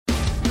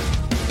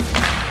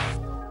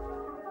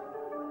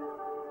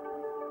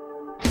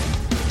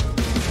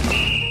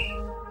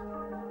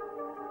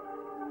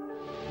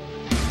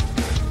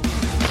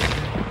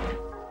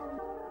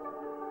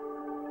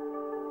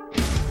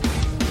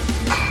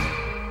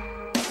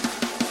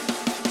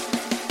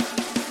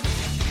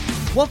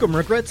Welcome,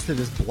 Rinkrets, to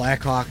this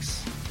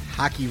Blackhawks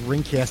Hockey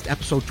Ringcast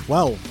episode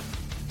 12.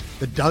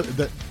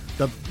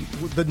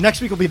 The next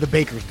week will be the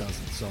Baker's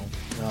Dozen. So,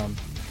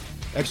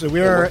 actually,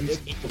 we are.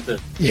 Wendy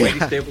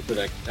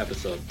Stapleton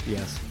episode.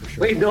 Yes, for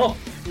sure. Wait, no,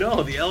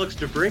 the Alex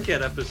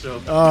DeBrincat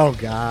episode. Oh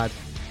God,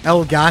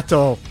 El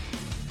Gato.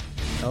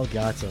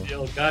 The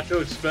El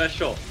Gato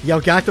special. The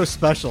El Gato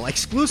special,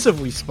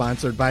 exclusively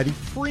sponsored by the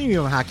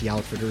premium hockey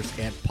outfitters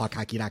at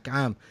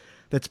puckhockey.com.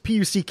 That's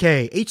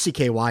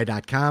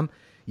PUCKHCKY.com.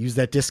 Use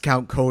that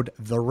discount code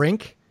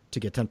THERINK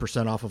to get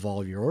 10% off of all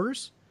of your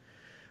orders.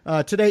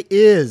 Today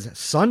is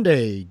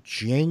Sunday,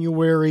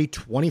 January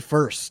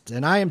 21st,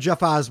 and I am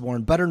Jeff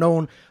Osborne, better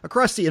known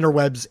across the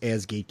interwebs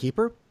as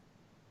Gatekeeper.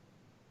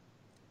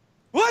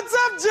 What's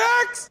up,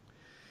 jerks?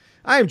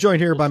 I am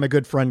joined here by my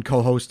good friend,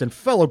 co-host, and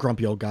fellow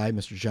grumpy old guy,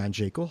 Mr. John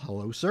Jekyll.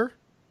 Hello, sir.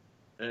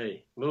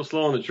 Hey, a little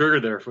slow on the trigger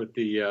there with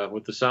the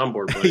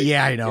soundboard, buddy.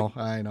 Yeah, I know.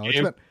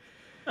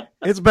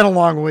 It's been a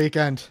long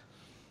weekend.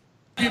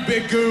 You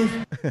big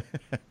goof.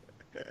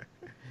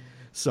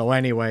 So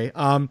anyway,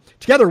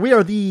 together we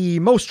are the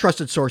most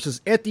trusted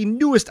sources at the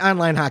newest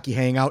online hockey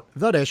hangout,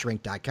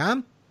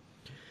 the-rink.com.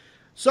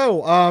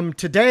 So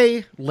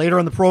today, later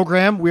in the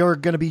program, we are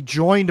going to be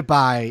joined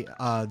by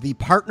the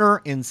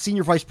partner and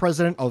senior vice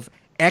president of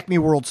Acme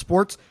World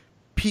Sports,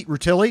 Pete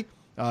Rutilli.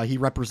 He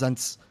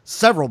represents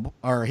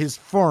his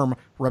firm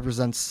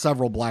represents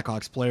several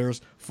Blackhawks players,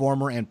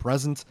 former and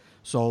present.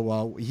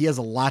 So he has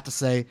a lot to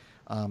say.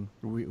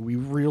 We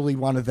really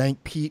want to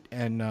thank Pete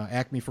and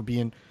Acme for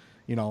being,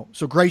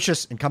 so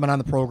gracious and coming on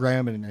the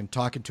program and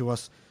talking to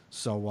us.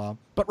 So,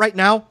 but right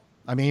now,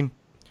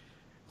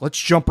 let's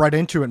jump right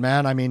into it,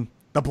 man.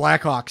 The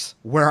Blackhawks,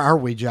 where are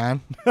we,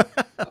 John?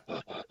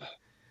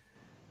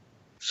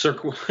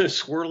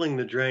 Swirling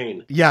the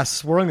drain. Yes,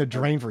 swirling the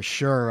drain for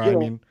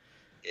sure.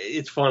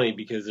 It's funny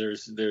because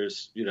there's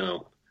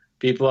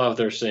people out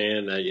there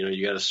saying that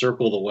you got to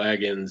circle the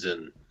wagons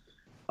and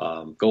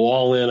go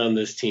all in on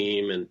this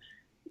team, and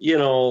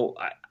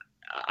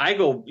I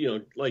go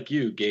like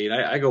you, Gate.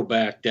 I go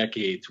back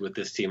decades with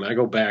this team. I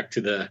go back to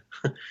the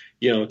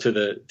to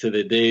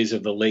the days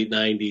of the late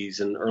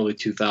 '90s and early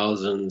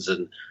 2000s,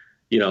 and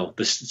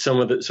some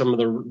of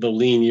the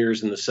lean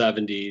years in the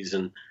 '70s,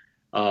 and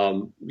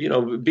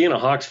being a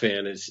Hawks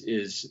fan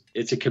is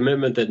it's a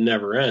commitment that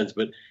never ends.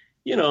 But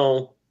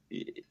to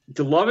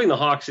loving the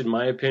Hawks, in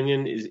my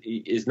opinion,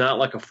 is not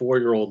like a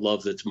 4-year-old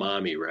loves its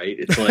mommy, right?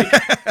 It's like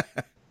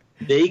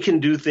they can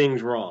do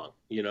things wrong,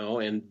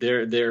 and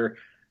they're the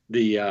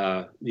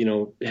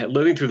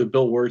living through the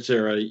Bill Wirtz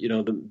era,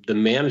 the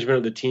management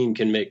of the team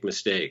can make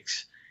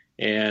mistakes,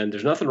 and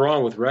there's nothing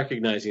wrong with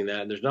recognizing that,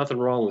 and there's nothing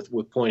wrong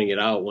with pointing it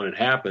out when it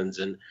happens.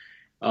 And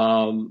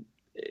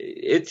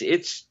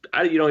it's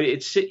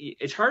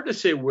hard to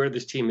say where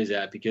this team is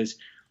at, because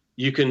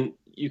you can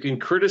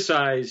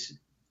criticize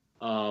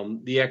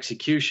the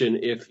execution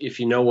if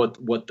you know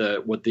what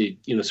the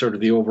sort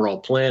of the overall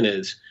plan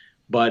is.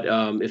 But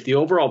if the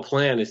overall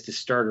plan is to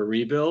start a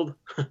rebuild,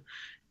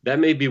 that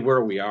may be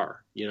where we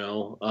are.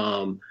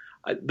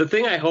 The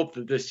thing I hope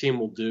that this team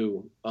will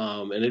do,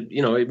 and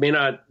they may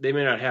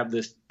not have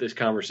this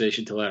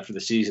conversation till after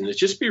the season, is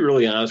just be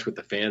really honest with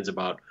the fans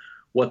about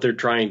what they're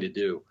trying to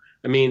do.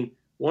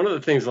 One of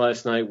the things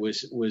last night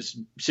was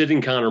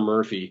sitting Connor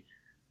Murphy,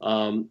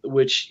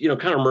 which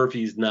Connor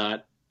Murphy is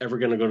not ever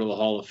going to go to the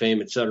Hall of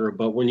Fame, et cetera.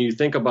 But when you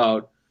think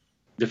about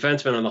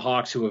defensemen on the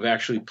Hawks who have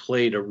actually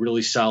played a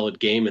really solid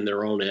game in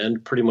their own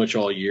end pretty much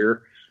all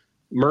year,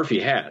 Murphy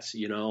has,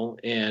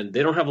 and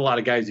they don't have a lot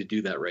of guys who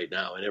do that right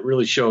now. And it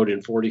really showed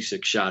in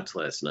 46 shots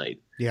last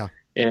night. Yeah.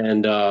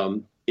 And,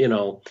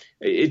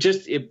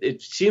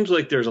 it seems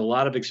like there's a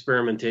lot of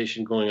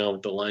experimentation going on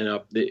with the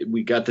lineup.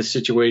 We got the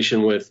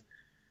situation with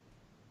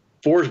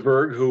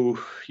Forsberg, who,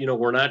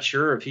 we're not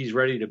sure if he's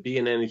ready to be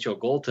an NHL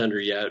goaltender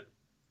yet.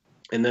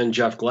 And then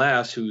Jeff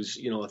Glass, who's,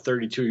 a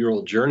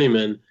 32-year-old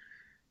journeyman.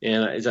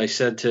 And as I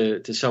said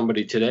to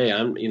somebody today,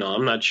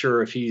 I'm not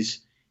sure if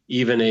he's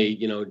even a,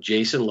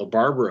 Jason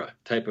LaBarbera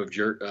type of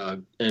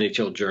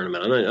NHL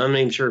journeyman. I'm not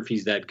even sure if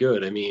he's that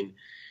good.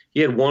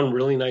 He had one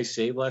really nice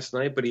save last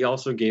night, but he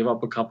also gave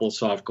up a couple of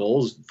soft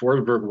goals.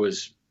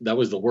 Forsberg that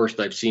was the worst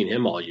I've seen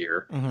him all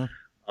year. Mm-hmm.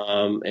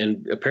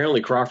 And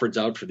apparently Crawford's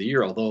out for the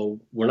year, although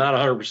we're not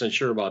 100%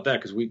 sure about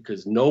that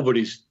because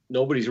nobody's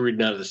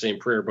reading out of the same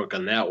prayer book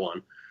on that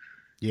one.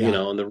 Yeah.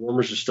 And the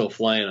rumors are still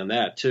flying on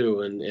that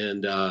too.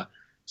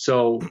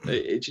 So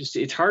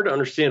it's hard to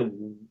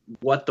understand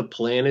what the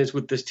plan is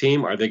with this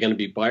team. Are they going to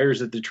be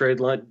buyers at the trade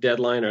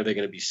deadline? Are they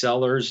going to be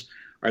sellers?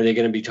 Are they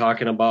going to be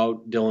talking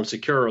about Dylan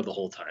Sikura the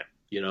whole time?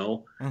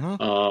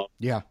 Mm-hmm.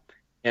 Yeah.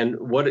 And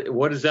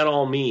what does that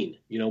all mean?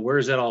 Where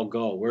does that all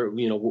go?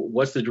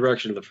 What's the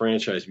direction of the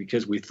franchise?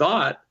 Because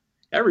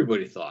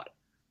everybody thought,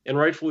 and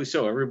rightfully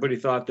so, everybody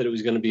thought that it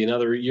was going to be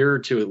another year or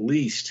two at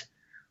least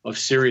of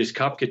serious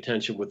cup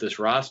contention with this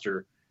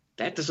roster.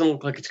 That doesn't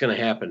look like it's going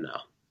to happen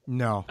now.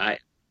 No.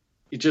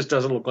 It just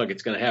doesn't look like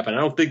it's going to happen. I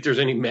don't think there's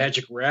any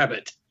magic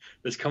rabbit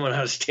that's coming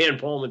out of Stan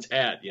Pullman's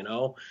hat,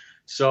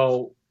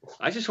 So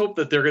I just hope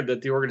that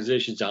that the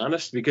organization's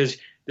honest, because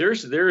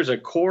there's a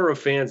core of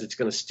fans that's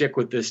going to stick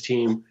with this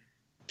team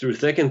through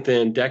thick and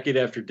thin, decade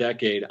after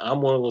decade.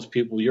 I'm one of those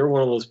people. You're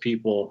one of those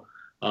people.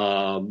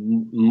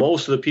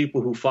 Most of the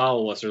people who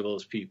follow us are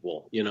those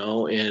people,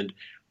 and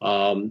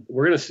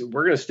we're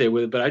gonna stay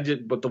with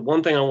it. But the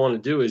one thing I want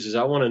to do is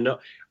I want to know: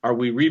 are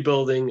we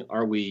rebuilding?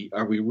 Are we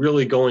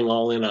really going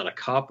all in on a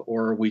cup,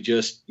 or are we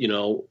just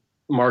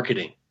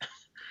marketing?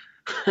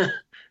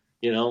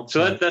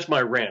 So that's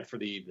my rant for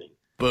the evening.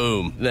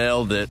 Boom,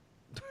 nailed it.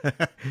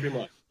 Pretty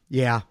much.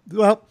 Yeah.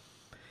 Well,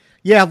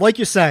 yeah, like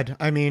you said,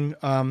 I mean,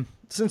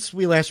 since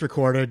we last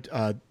recorded,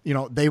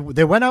 they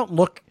went out and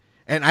look,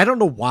 and I don't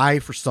know why,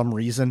 for some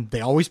reason,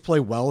 they always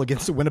play well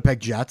against the Winnipeg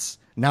Jets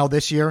now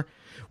this year,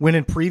 when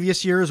in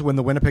previous years, when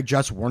the Winnipeg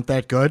Jets weren't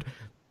that good,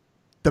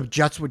 the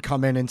Jets would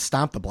come in and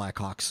stomp the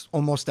Blackhawks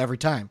almost every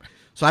time.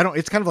 So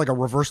it's kind of like a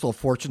reversal of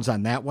fortunes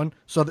on that one.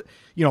 So,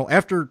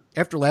 after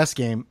last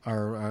game,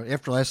 or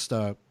after last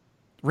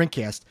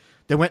Rinkcast,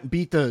 they went and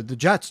beat the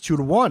Jets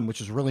 2-1,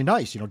 which is really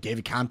nice.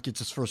 David Kampf gets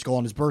his first goal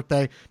on his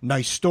birthday.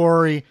 Nice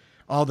story,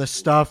 all this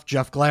stuff.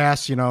 Jeff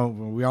Glass,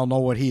 we all know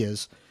what he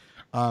is.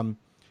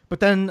 But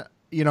then,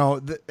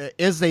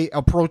 as they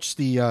approach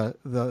the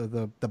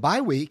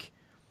bye week,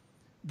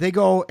 they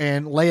go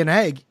and lay an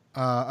egg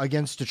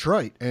against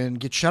Detroit and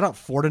get shut up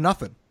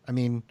 4-0. I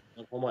mean,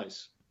 on home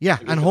ice. Yeah,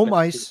 on home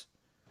ice.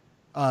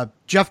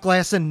 Jeff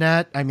Glass in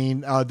net. I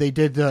mean, they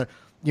did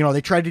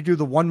they tried to do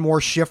the one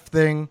more shift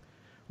thing,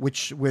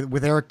 which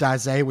with Eric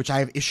Daze, which I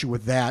have issue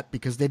with that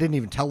because they didn't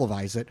even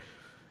televise it.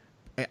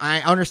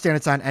 I understand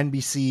it's on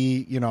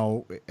NBC,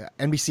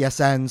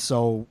 NBCSN,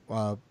 so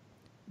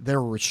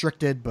they're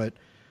restricted, but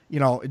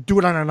do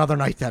it on another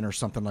night then or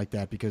something like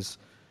that, because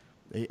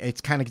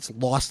it's kind of gets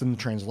lost in the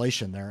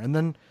translation there. And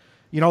then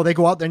they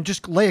go out there and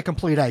just lay a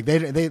complete egg.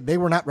 They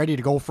were not ready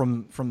to go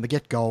from the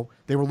get go.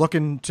 They were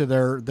looking to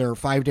their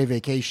 5-day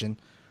vacation.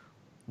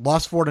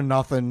 Lost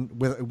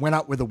 4-0. Went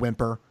out with a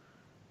whimper.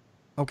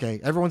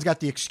 Okay, everyone's got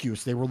the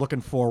excuse. They were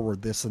looking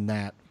forward, this and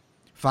that.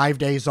 5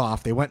 days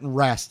off. They went and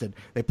rested.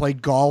 They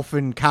played golf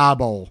in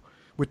Cabo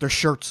with their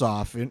shirts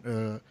off.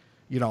 That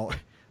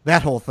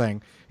whole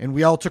thing. And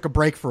we all took a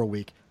break for a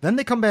week. Then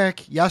they come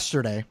back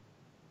yesterday.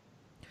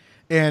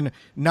 And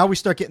now we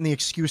start getting the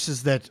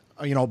excuses that,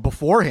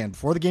 beforehand,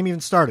 before the game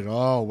even started.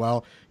 Oh,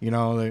 well,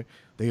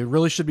 they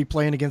really should be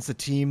playing against a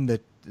team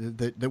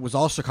that was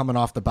also coming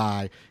off the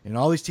bye. And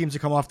all these teams that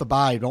come off the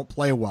bye don't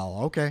play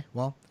well. Okay,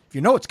 well, if you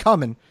know it's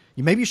coming,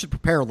 maybe you should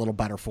prepare a little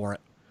better for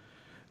it.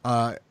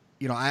 I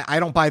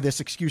don't buy this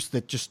excuse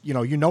that just,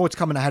 it's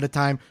coming ahead of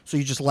time, so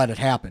you just let it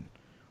happen.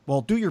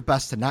 Well, do your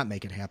best to not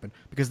make it happen,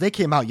 because they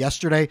came out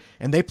yesterday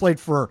and they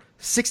played for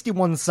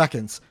 61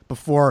 seconds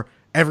before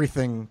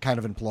everything kind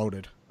of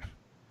imploded.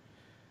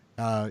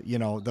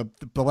 The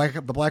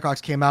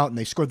Blackhawks came out and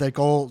they scored that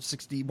goal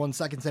 61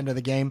 seconds into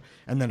the game,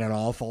 and then it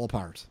all fell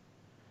apart.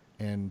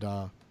 And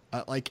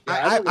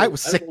I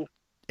was sick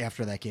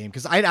after that game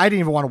because I didn't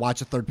even want to watch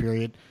the third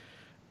period.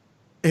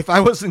 If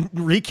I wasn't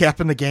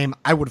recapping the game,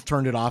 I would have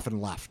turned it off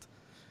and left.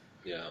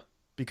 Yeah,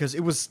 because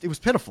it was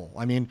pitiful.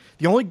 I mean,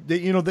 there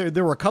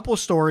were a couple of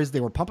stories.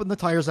 They were pumping the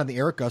tires on the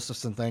Eric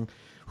Gustafson thing,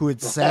 who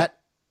had sat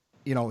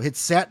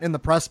in the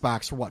press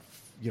box for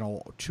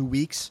 2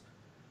 weeks.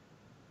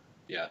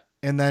 Yeah.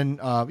 And then,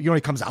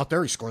 he comes out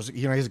there, he scores,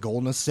 he has a goal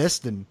and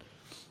assist, and,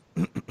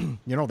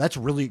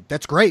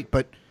 that's great.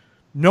 But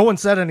no one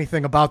said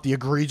anything about the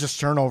egregious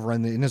turnover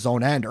in his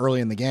own end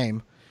early in the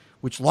game,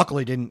 which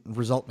luckily didn't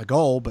result in a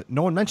goal, but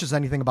no one mentions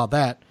anything about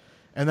that.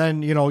 And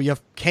then, you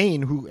have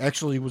Kane, who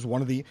actually was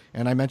one of the,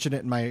 and I mentioned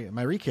it in my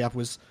recap,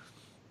 was,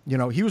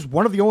 he was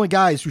one of the only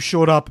guys who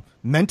showed up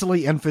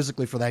mentally and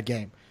physically for that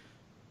game.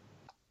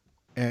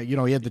 He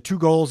had the 2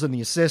 goals and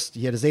the assist.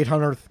 He had his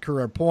 800th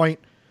career point.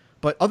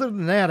 But other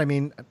than that, I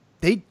mean,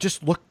 they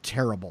just look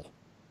terrible.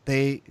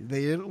 They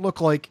look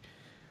like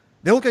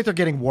they're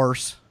getting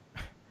worse.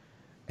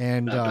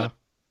 And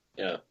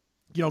yeah,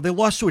 they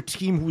lost to a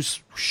team who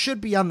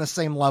should be on the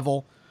same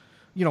level,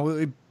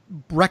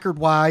 record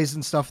wise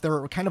and stuff.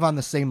 They're kind of on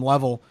the same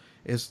level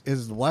as the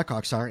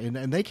Blackhawks are,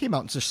 and they came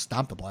out and just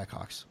stomped the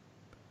Blackhawks.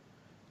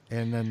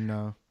 And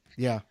then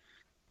yeah.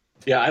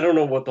 Yeah, I don't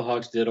know what the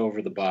Hawks did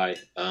over the bye.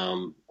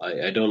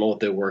 I don't know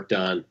what they worked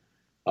on,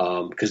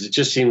 because it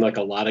just seemed like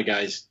a lot of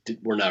guys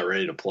were not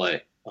ready to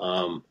play.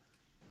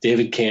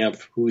 David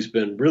Kampf, who's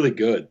been really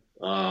good,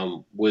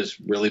 was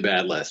really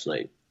bad last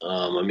night.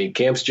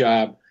 Kampf's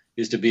job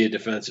is to be a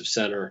defensive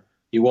center.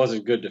 He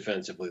wasn't good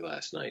defensively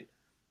last night.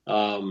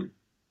 On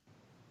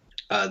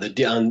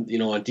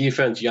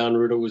defense, Jan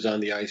Rutta was on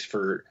the ice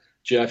for,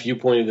 Jeff, you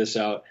pointed this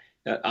out,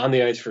 on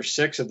the ice for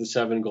 6 of the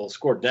 7 goals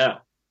scored.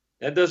 Now,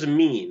 that doesn't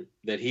mean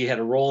that he had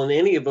a role in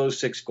any of those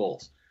 6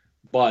 goals,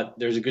 but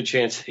there's a good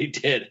chance that he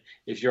did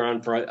if you're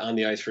on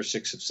the ice for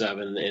 6 of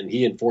 7. And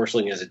he and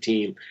Forsling as a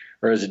team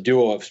or as a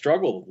duo have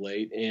struggled of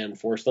late. And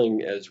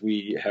Forsling, as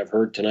we have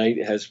heard tonight,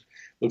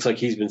 looks like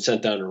he's been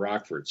sent down to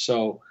Rockford.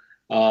 So,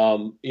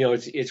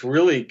 it's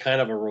really kind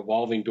of a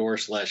revolving door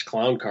 /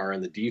 clown car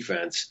in the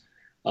defense.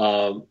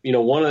 One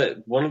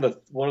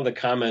of the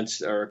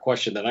comments or a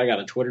question that I got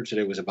on Twitter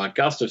today was about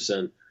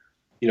Gustafson.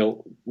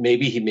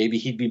 Maybe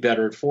he'd be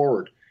better at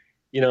forward.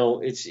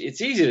 It's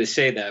easy to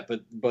say that,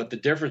 but the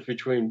difference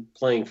between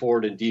playing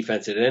forward and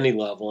defense at any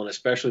level, and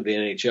especially the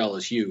NHL,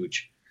 is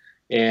huge.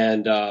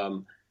 And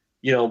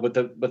but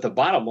the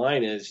bottom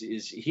line is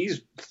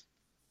he's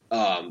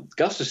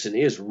Gustafson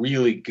is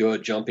really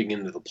good jumping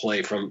into the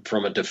play from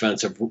a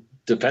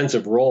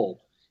defensive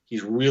role.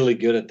 He's really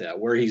good at that.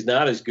 Where he's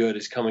not as good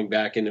is coming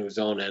back into his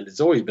own end. It's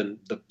always been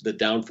the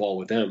downfall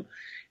with him.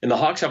 And the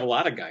Hawks have a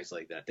lot of guys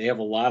like that. They have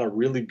a lot of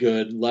really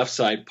good left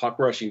side puck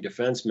rushing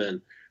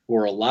defensemen who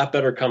are a lot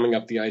better coming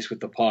up the ice with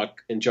the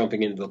puck and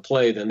jumping into the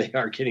play than they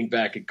are getting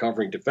back and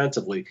covering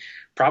defensively.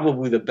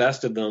 Probably the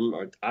best of them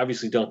are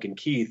obviously Duncan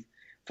Keith,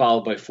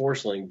 followed by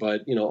Forsling.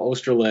 But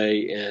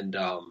Osterley and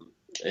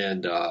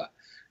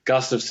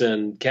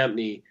Gustafson,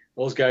 Kempney,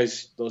 those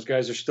guys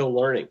are still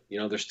learning.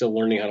 They're still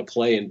learning how to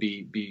play and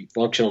be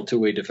functional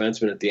two-way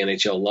defensemen at the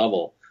NHL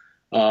level.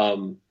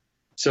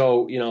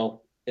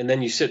 And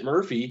then you sit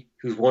Murphy,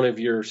 who's one of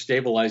your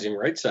stabilizing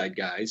right side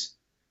guys,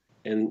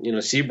 and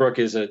Seabrook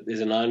is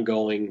an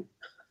ongoing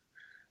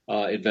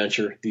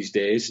adventure these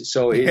days.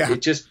 So I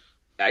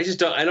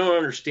don't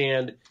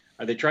understand.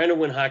 Are they trying to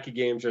win hockey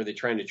games? Or are they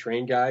trying to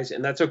train guys?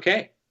 And that's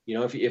okay.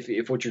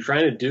 If what you're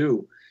trying to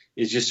do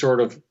is just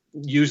sort of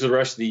use the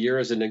rest of the year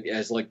as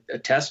like a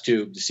test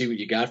tube to see what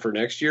you got for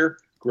next year,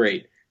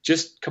 great.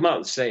 Just come out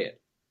and say it.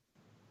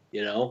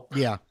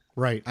 Yeah,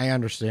 right. I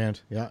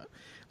understand. Yeah,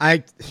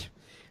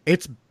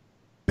 it's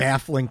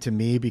baffling to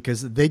me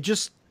because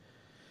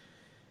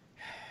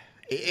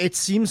it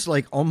seems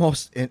like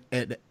almost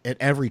at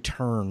every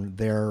turn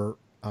they're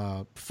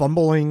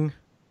fumbling,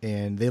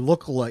 and they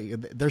look like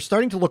they're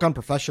starting to look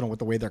unprofessional with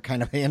the way they're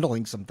kind of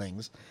handling some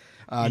things.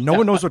 No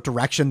one knows what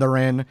direction they're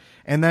in.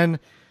 And then,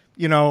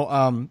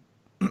 all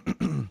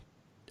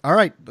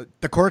right,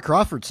 the Corey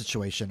Crawford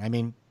situation. I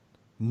mean,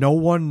 no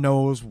one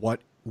knows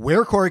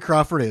where Corey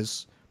Crawford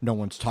is. No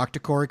one's talked to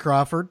Corey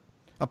Crawford,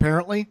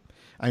 apparently.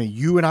 I mean,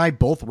 you and I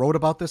both wrote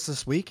about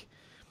this week.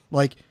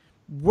 Like,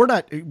 we're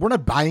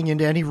not buying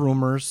into any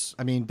rumors.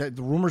 I mean, the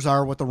rumors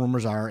are what the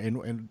rumors are,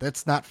 and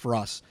that's not for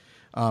us.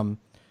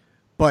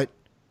 But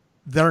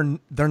they're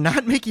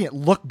not making it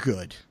look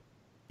good.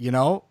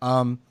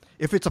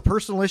 If it's a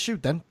personal issue,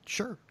 then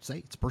sure, say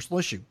it's a personal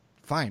issue.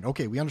 Fine,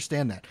 okay, we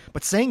understand that.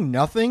 But saying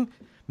nothing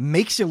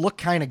makes you look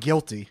kind of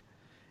guilty,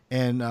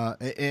 and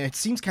it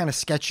seems kind of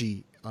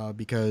sketchy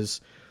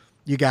because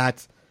you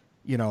got,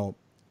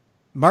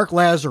 Mark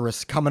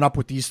Lazarus coming up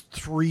with these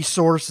 3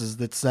 sources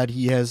that said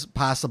he has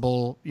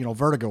possible,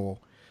 vertigo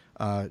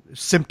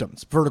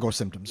symptoms,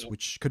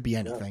 which could be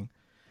anything.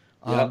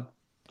 Yeah.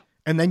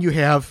 And then you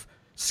have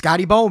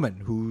Scotty Bowman,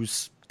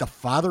 who's the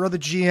father of the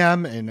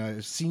GM and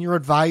a senior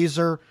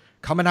advisor,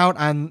 coming out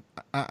on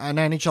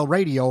NHL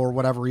radio or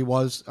whatever he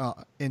was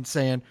and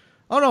saying,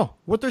 "Oh no,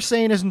 what they're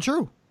saying isn't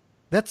true.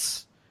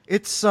 It's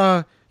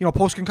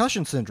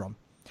post-concussion syndrome."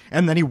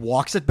 And then he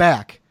walks it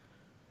back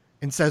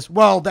and says,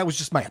 "Well, that was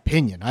just my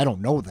opinion. I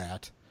don't know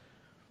that."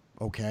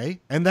 Okay.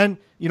 And then,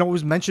 it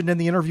was mentioned in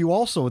the interview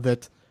also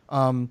that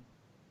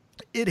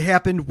it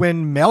happened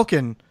when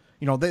Malkin,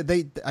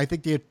 I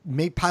think they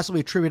may possibly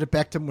attribute it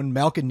back to when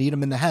Malkin kneed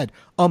him in the head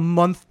a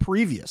month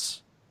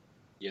previous.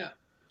 Yeah.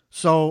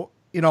 So,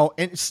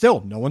 and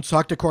still no one's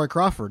talked to Corey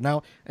Crawford.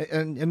 Now,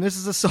 and this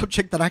is a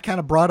subject that I kind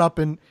of brought up,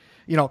 and,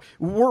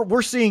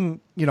 we're seeing,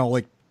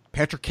 like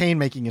Patrick Kane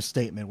making a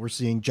statement. We're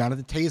seeing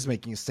Jonathan Toews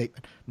making a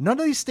statement. None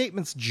of these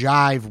statements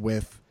jive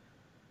with,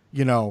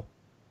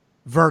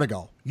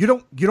 vertigo. You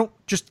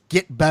don't just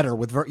get better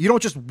with you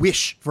don't just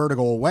wish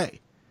vertigo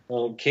away.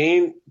 Well,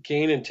 Kane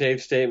and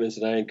Tave's statements,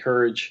 and I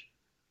encourage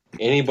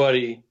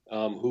anybody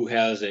who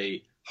has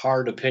a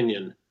hard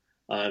opinion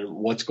on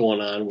what's going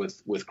on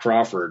with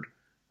Crawford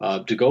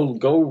to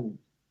go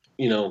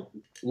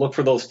look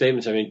for those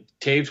statements. I mean,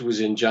 Taves was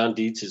in John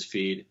Dietz's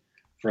feed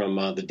from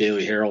the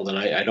Daily Herald, and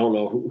I don't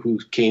know who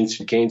Kane's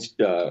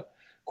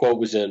quote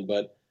was in,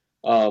 but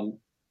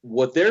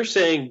what they're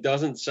saying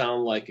doesn't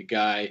sound like a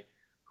guy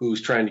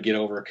who's trying to get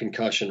over a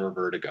concussion or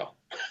vertigo.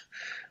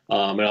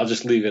 And I'll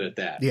just leave it at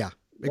that. Yeah,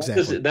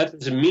 exactly. That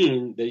doesn't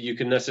mean that you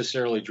can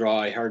necessarily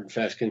draw a hard and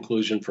fast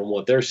conclusion from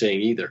what they're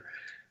saying either.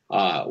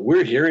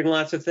 We're hearing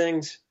lots of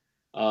things.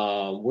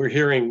 We're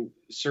hearing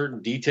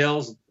certain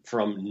details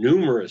from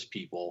numerous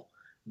people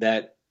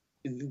that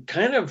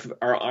kind of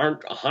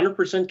aren't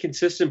 100%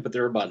 consistent, but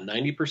they're about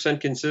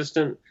 90%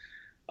 consistent.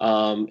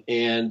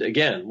 And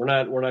again, we're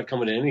not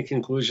coming to any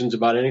conclusions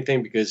about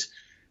anything because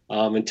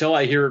until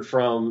I hear it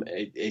from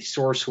a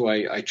source who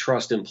I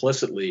trust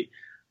implicitly,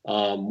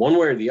 one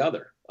way or the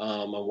other,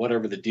 on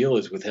whatever the deal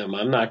is with him,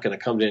 I'm not going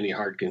to come to any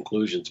hard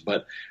conclusions.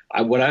 But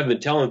what I've been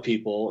telling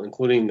people,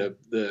 including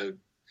the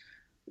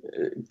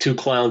 2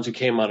 clowns who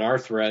came on our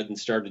thread and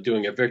started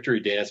doing a victory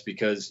dance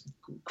because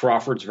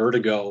Crawford's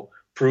vertigo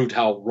proved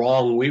how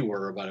wrong we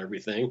were about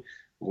everything.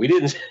 We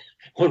didn't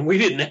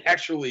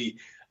actually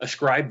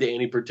ascribe to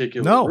any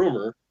particular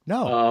rumor.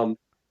 No.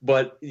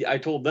 But I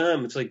told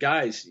them, it's like,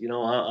 guys,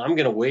 I'm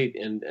going to wait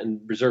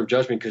and reserve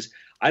judgment, because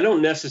I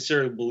don't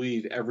necessarily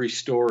believe every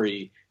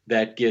story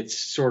that gets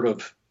sort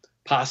of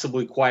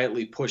possibly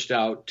quietly pushed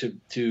out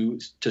to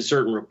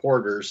certain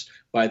reporters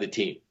by the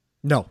team.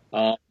 No.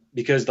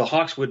 Because the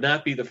Hawks would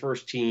not be the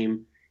first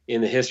team in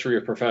the history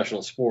of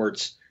professional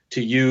sports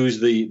to use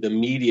the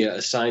media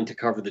assigned to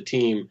cover the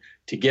team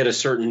to get a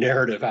certain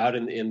narrative out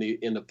in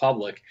the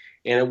public.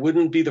 And it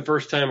wouldn't be the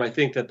first time, I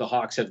think, that the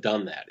Hawks have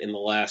done that in the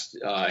last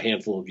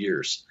handful of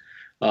years.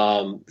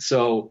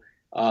 So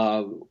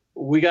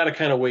we got to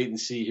kind of wait and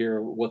see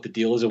here what the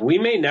deal is. And we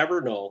may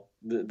never know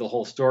the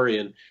whole story.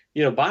 And,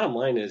 bottom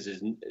line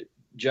is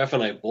Jeff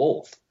and I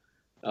both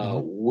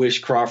wish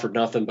Crawford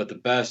nothing but the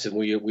best. And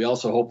we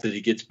also hope that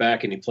he gets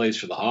back and he plays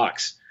for the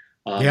Hawks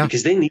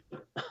because they need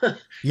him.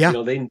 Yeah.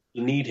 They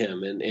need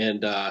him.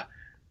 And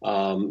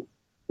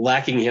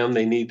lacking him,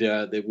 they need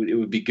it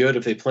would be good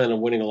if they plan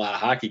on winning a lot of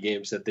hockey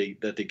games that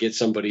they get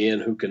somebody in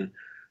who can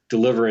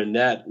deliver in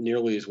net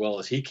nearly as well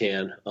as he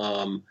can.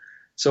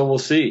 So we'll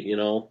see,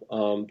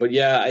 but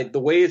yeah, the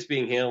way it's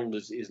being handled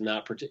is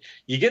not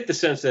you get the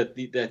sense that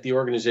the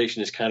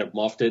organization has kind of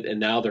muffed it, and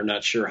now they're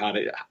not sure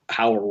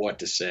how or what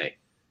to say.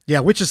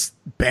 Yeah, which is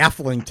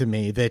baffling to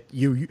me that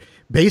you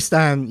based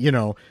on,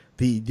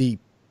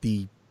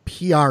 the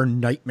PR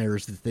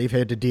nightmares that they've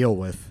had to deal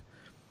with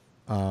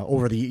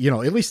over the,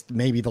 at least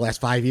maybe the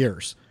last 5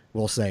 years,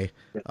 we'll say,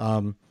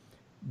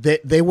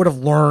 that they would have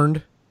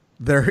learned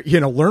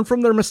learned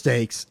from their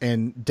mistakes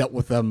and dealt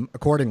with them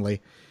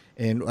accordingly.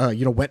 And,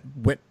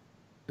 went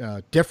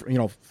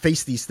different,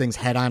 face these things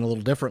head on a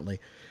little differently.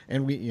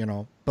 And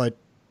but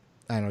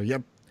I don't know. Yeah.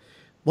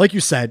 Like you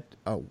said,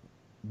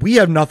 we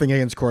have nothing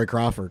against Corey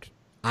Crawford.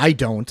 I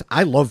don't.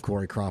 I love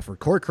Corey Crawford.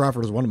 Corey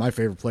Crawford is one of my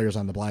favorite players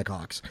on the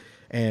Blackhawks,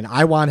 and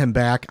I want him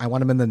back. I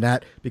want him in the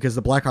net because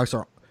the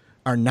Blackhawks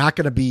are not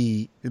going to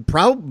be at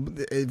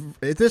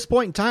this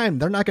point in time.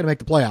 They're not going to make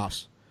the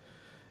playoffs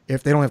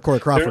if they don't have Corey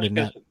Crawford in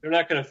net. They're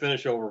not going to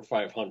finish over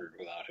 500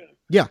 without him.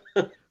 Yeah.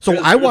 So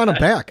I want him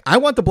back. I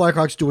want the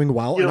Blackhawks doing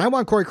well, and I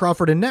want Corey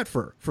Crawford in net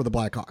for the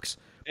Blackhawks.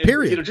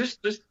 Period. And,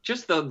 just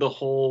the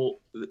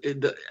whole,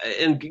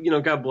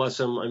 and God bless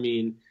him. I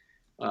mean,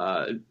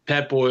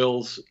 Pat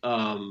Boyle,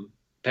 the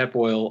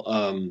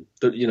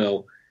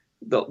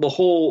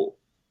whole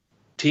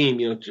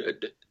team.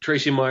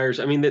 Tracy Myers.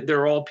 I mean,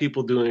 they're all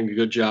people doing a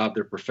good job.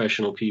 They're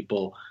professional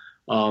people.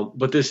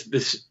 But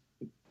this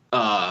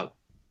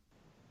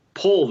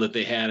poll that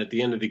they had at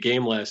the end of the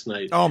game last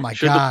night. Oh my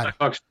God! The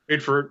Blackhawks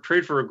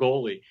trade for a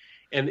goalie,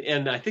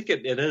 and I think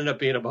it ended up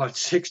being about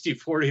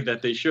 60-40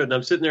 that they should. And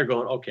I'm sitting there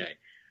going, okay,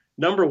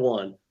 number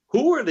one,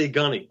 who are they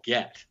gonna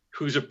get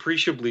who's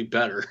appreciably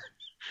better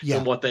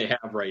than what they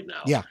have right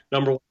now? Yeah.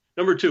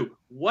 Number two,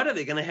 what are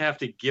they gonna have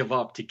to give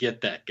up to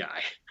get that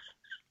guy?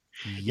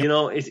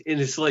 Yep.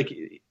 It's like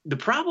the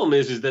problem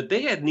is that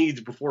they had needs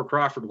before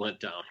Crawford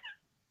went down.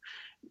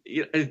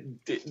 You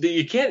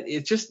can't.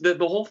 It's just the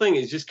whole thing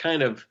is just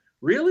kind of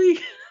really.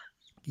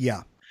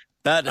 Yeah,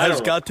 that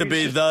has got to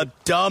be the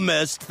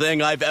dumbest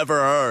thing I've ever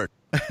heard.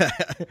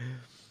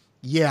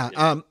 Yeah,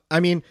 I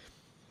mean,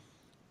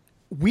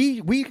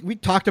 we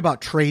talked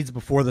about trades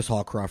before this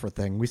Hall Crawford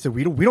thing. We said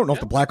we don't know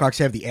if the Blackhawks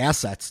have the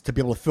assets to be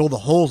able to fill the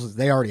holes that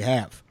they already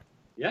have.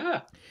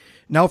 Yeah.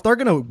 Now, if they're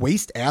going to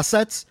waste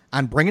assets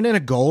on bringing in a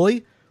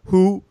goalie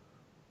who,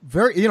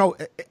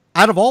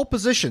 out of all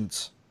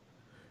positions,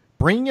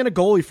 bringing in a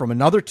goalie from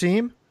another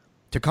team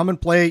to come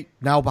and play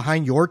now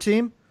behind your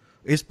team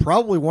is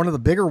probably one of the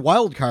bigger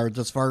wild cards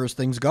as far as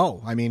things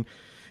go. I mean,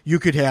 you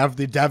could have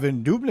the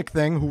Devin Dubnyk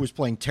thing, who was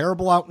playing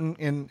terrible out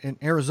in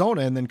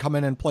Arizona, and then come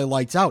in and play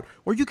lights out.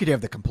 Or you could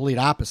have the complete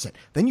opposite.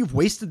 Then you've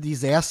wasted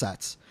these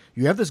assets.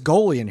 You have this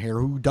goalie in here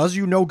who does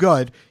you no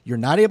good. You're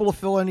not able to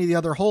fill any of the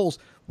other holes.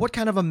 What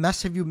kind of a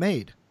mess have you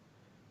made?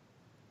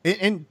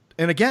 And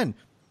again,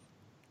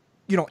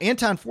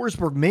 Anton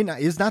Forsberg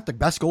is not the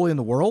best goalie in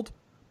the world,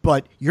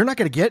 but you're not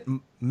going to get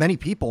many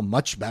people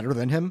much better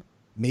than him.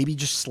 Maybe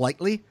just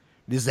slightly.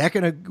 Is that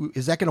going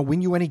to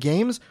win you any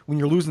games when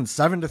you're losing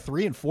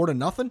 7-3 and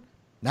 4-0?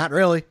 Not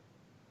really.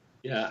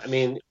 Yeah, I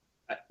mean,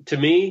 to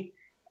me,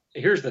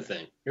 here's the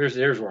thing. Here's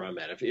where I'm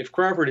at. If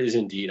Crawford is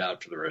indeed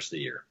out for the rest of the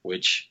year,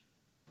 which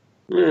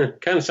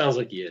kind of sounds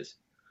like he is,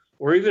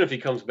 or even if he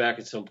comes back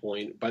at some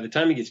point, by the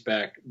time he gets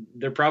back,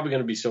 they're probably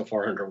going to be so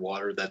far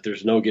underwater that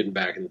there's no getting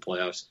back in the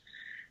playoffs.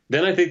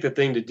 Then I think the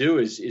thing to do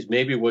is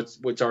maybe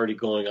what's already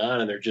going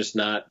on, and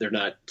they're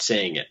not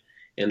saying it.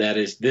 And that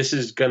is, this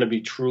is going to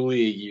be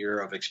truly a year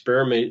of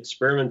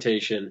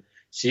experimentation,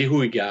 see who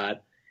we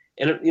got.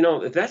 And,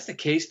 if that's the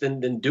case,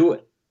 then do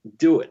it.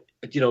 Do it.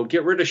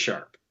 Get rid of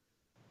Sharp.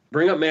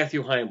 Bring up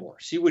Matthew Highmore.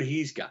 See what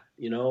he's got,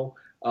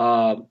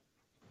 Who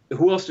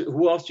else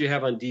do you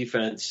have on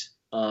defense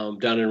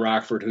down in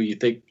Rockford who you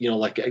think,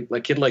 like a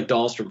kid like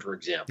Dahlstrom, for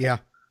example? Yeah.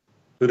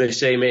 Who they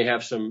say may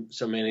have some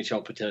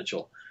NHL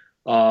potential.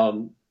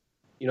 To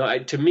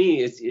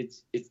me,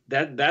 it's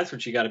that's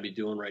what you got to be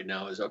doing right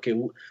now is, okay,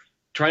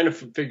 trying to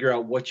figure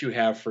out what you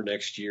have for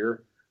next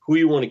year, who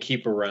you want to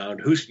keep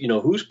around,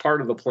 who's part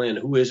of the plan,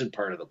 who isn't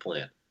part of the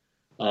plan.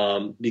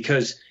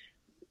 because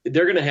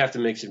they're going to have to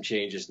make some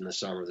changes in the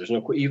summer. There's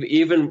no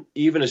even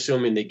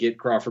assuming they get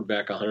Crawford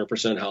back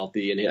 100%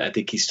 healthy, and I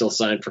think he's still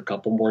signed for a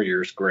couple more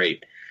years.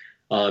 Great.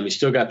 He's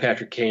still got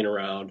Patrick Kane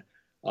around.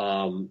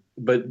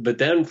 But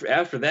then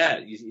after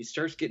that, it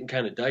starts getting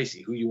kind of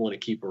dicey who you want to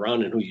keep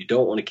around and who you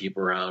don't want to keep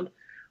around.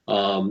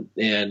 And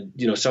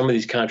some of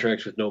these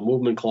contracts with no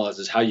movement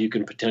clauses, how you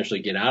can potentially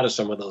get out of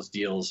some of those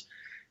deals.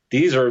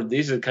 These are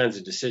the kinds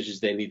of decisions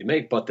they need to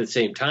make. But at the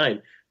same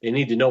time, they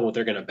need to know what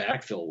they're going to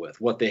backfill with,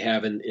 what they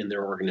have in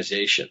their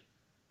organization.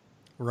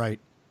 Right.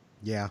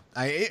 Yeah.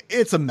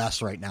 It's a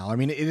mess right now. I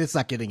mean, it's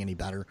not getting any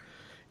better.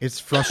 It's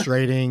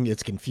frustrating.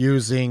 It's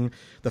confusing.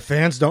 The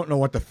fans don't know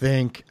what to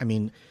think. I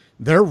mean,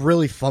 they're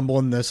really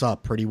fumbling this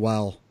up pretty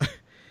well.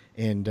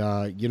 And,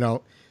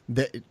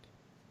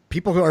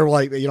 people who are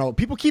like,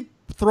 people keep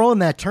throwing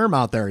that term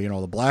out there,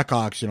 the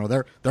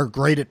Blackhawks, they're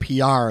great at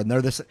PR and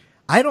they're this.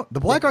 The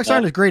Blackhawks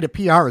aren't as great at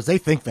PR as they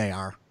think they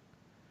are.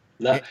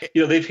 No,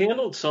 they've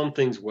handled some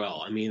things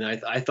well. I mean,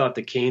 I thought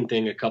the Kane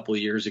thing a couple of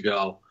years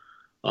ago,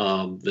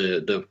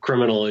 the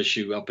criminal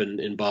issue up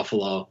in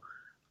Buffalo,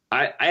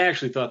 I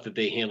actually thought that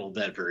they handled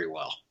that very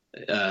well.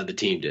 The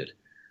team did.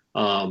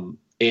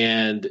 But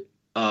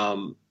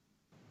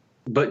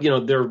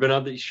there have been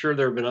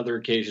other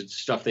occasions,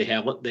 stuff they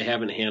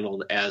haven't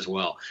handled as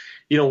well.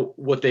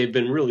 What they've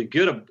been really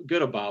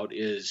good about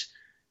is,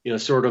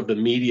 sort of the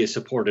media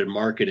supported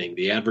marketing,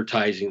 the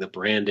advertising, the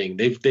branding.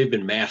 They've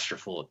been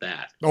masterful at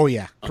that. Oh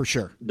yeah, for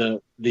sure.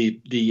 The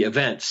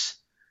events,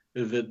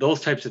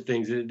 those types of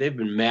things, they've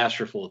been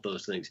masterful at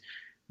those things.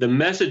 The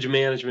message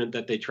management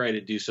that they try to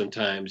do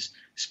sometimes,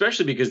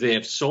 especially because they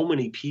have so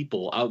many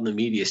people out in the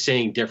media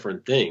saying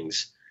different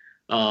things,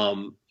 they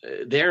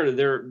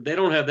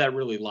don't have that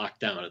really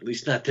locked down. At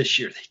least not this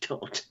year. They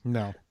don't.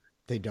 No,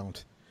 they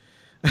don't.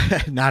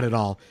 Not at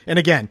all. And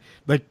again,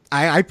 like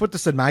I put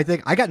this in my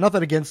thing. I got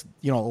nothing against,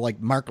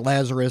 like Mark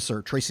Lazarus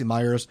or Tracy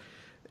Myers.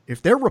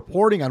 If they're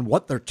reporting on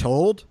what they're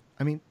told,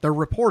 I mean, they're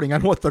reporting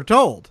on what they're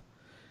told.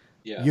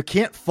 Yeah. You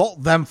can't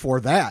fault them for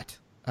that.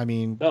 I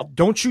mean,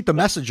 Don't shoot the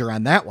messenger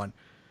on that one.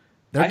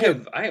 I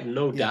have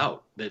no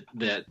doubt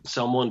that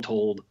someone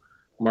told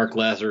Mark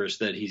Lazarus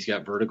that he's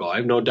got vertigo. I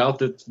have no doubt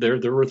that there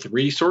were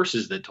 3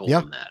 sources that told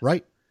him that.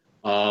 Right.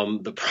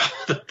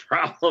 The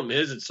problem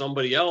is it's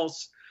somebody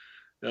else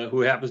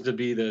who happens to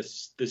be the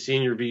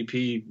senior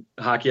VP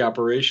hockey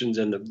operations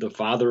and the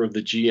father of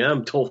the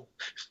GM told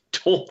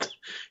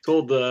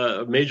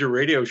the major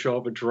radio show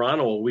up in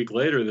Toronto a week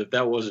later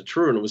that wasn't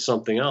true and it was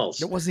something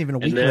else. It wasn't even a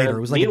week later.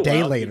 It was like a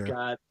day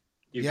later.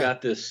 You've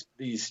got these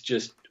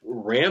just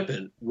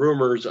rampant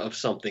rumors of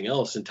something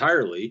else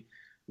entirely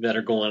that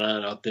are going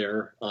on out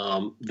there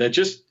that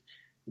just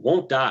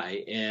won't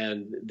die.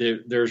 And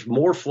there's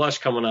more flesh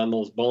coming on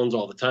those bones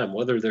all the time,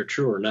 whether they're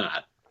true or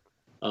not.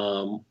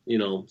 So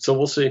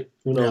we'll see.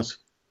 Who knows?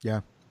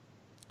 Yeah.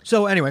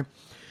 So anyway,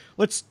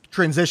 let's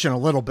transition a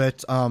little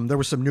bit. There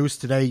was some news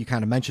today. You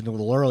kind of mentioned a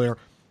little earlier.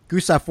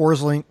 Gustav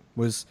Forsling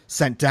was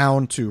sent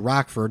down to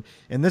Rockford,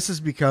 and this is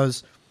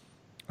because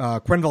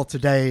Quenneville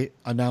today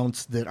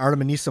announced that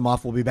Artem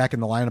Anisimov will be back in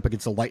the lineup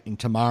against the Lightning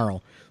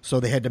tomorrow. So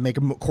they had to make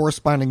a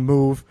corresponding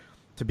move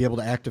to be able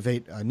to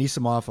activate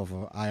Anisimov of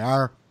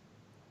IR,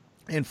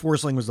 and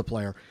Forsling was the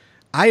player.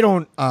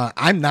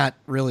 I'm not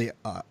really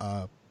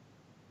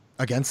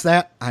against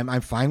that.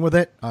 I'm fine with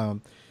it.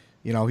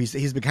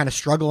 He's been kind of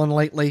struggling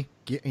lately.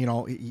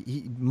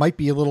 He might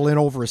be a little in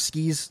over his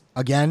skis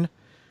again.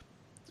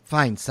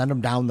 Fine, send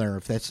him down there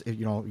if that's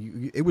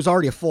it was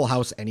already a full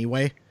house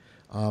anyway.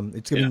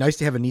 It's gonna be nice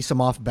to have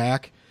Anisimov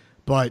back,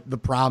 but the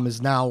problem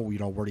is now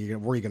where are you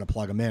going to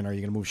plug him in? Are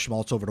you going to move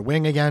Schmaltz over to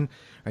wing again?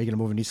 Are you going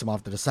to move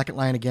Anisimov to the second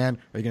line again?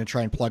 Are you going to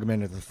try and plug him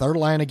into the third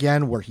line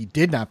again, where he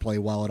did not play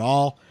well at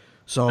all?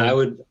 So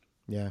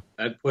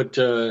I'd put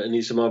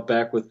Anisimov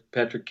back with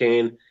Patrick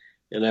Kane,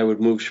 and I would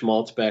move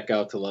Schmaltz back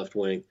out to left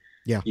wing.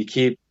 Yeah, you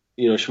keep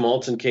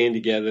Schmaltz and Kane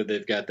together.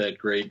 They've got that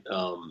great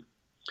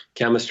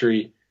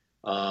chemistry.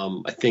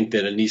 I think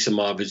that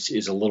Anisimov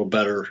is a little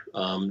better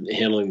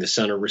handling the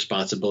center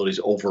responsibilities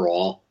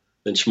overall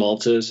than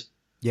Schmaltz is.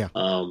 Yeah.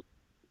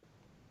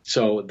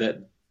 So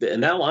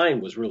that line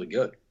was really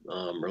good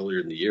earlier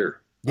in the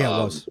year.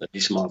 Yeah, it was.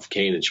 Anisimov,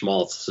 Kane, and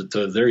Schmaltz.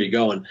 So there you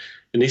go. And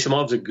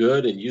Anisimov's a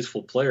good and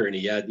useful player, and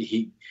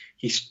he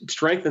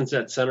strengthens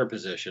that center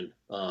position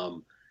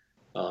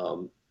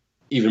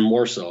even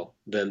more so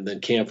than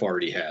Camp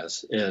already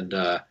has. And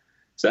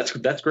so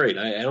that's great.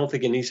 I don't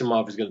think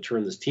Anisimov is going to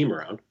turn this team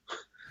around.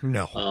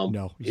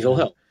 No, he'll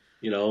help.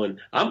 And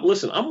I'm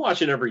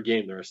watching every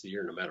game the rest of the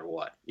year, no matter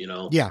what.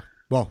 Yeah.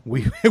 Well,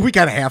 we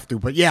kind of have to,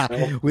 but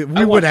yeah, we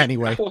would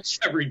anyway. I watch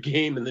every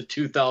game in the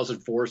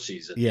 2004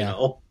 season.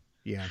 Yeah.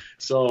 Yeah.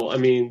 So I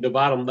mean,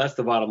 that's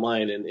the bottom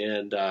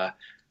line,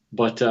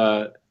 but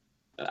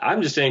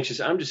I'm just anxious.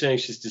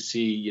 To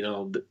see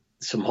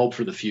some hope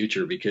for the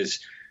future because.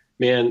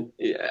 Man,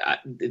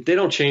 if they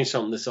don't change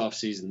something this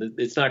offseason,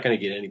 it's not going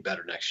to get any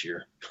better next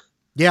year.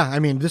 Yeah, I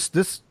mean, this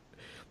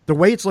the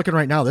way it's looking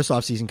right now, this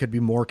offseason could be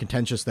more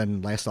contentious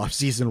than last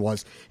offseason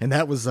was, and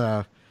that was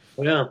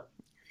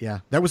Yeah,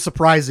 that was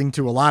surprising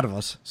to a lot of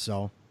us.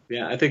 So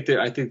yeah, I think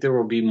there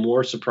will be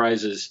more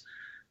surprises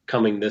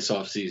coming this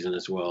offseason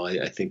as well.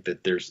 I think that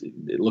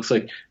it looks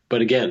like,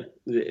 but again,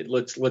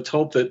 let's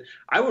hope that.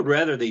 I would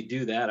rather they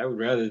do that. I would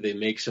rather they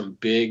make some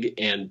big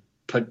and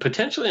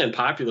potentially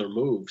unpopular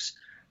moves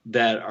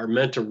that are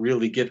meant to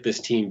really get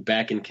this team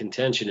back in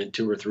contention in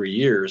 2 or 3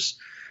 years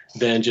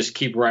than just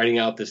keep writing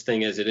out this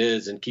thing as it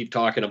is and keep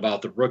talking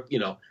about the rook.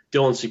 Dylan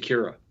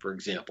Secura, for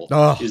example,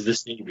 is the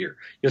savior.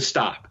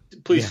 Stop.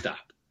 Please stop.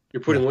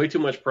 You're putting way too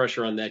much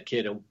pressure on that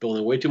kid and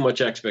building way too much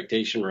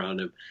expectation around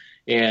him.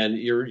 And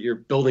you're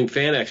building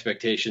fan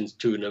expectations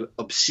to an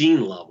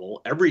obscene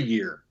level every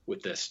year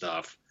with this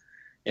stuff.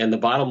 And the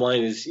bottom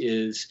line is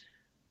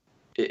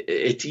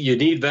you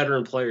need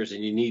veteran players,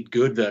 and you need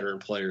good veteran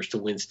players to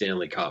win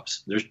Stanley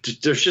Cups. There's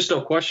just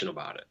no question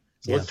about it.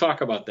 So let's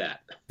talk about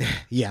that.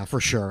 Yeah,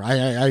 for sure. I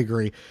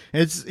agree.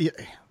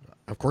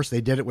 Of course they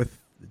did it with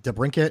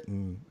DeBrincat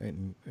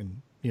and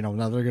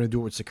now they're going to do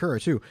it with Sakura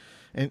too.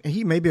 And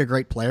he may be a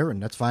great player,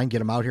 and that's fine.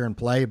 Get him out here and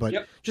play, but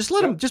just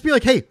let him. Just be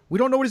like, hey, we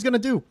don't know what he's going to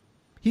do.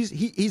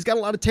 He's got a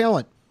lot of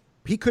talent.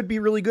 He could be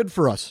really good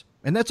for us,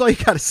 and that's all you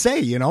got to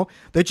say.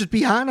 They just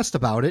be honest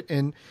about it.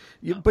 And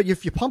but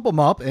if you pump him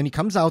up and he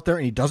comes out there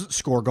and he doesn't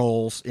score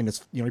goals, and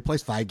he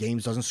plays 5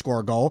 games, doesn't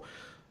score a goal,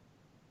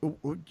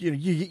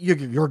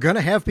 you're going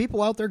to have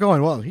people out there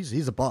going, well,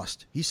 he's a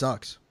bust. He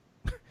sucks.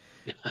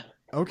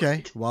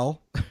 Okay,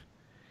 well,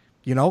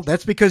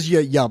 that's because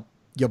you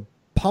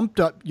pumped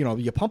up,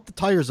 you pumped the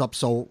tires up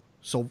so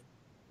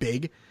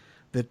big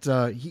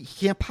that he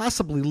can't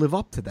possibly live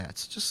up to that.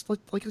 It's just like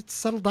let's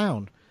settle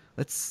down.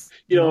 Let's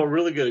a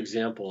really good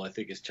example I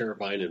think is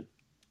Teravainen.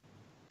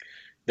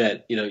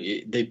 That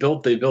they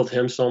built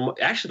him so much.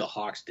 Actually, the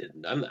Hawks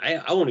didn't.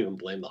 I won't even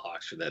blame the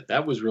Hawks for that.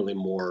 That was really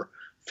more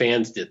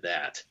fans did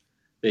that.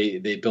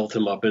 They built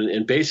him up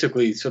and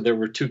basically, so there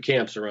were 2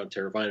 camps around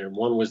Teravainen.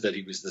 One was that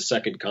he was the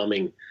second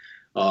coming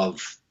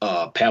of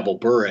Pavel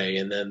Bure,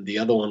 and then the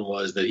other one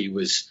was that he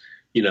was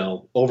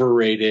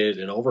overrated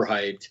and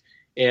overhyped.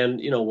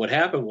 And what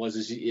happened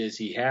is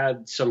he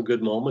had some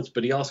good moments,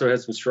 but he also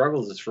had some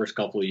struggles his first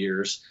couple of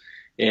years.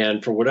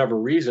 And for whatever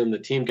reason, the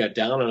team got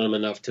down on him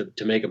enough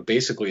to make him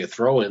basically a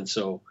throw-in,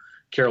 so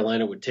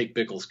Carolina would take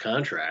Bickle's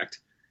contract.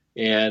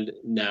 And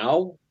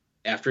now,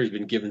 after he's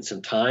been given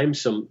some time,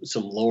 some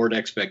lowered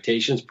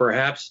expectations,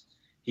 perhaps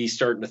he's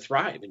starting to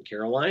thrive in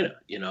Carolina.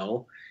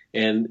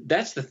 And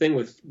that's the thing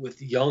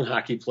with young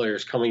hockey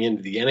players coming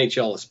into the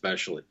NHL,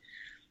 especially,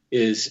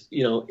 is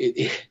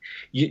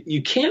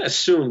you can't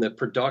assume that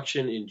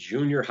production in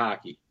junior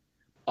hockey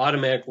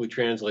automatically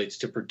translates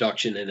to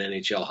production in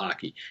NHL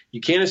hockey.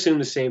 You can't assume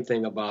the same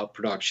thing about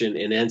production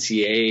in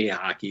NCAA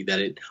hockey, that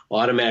it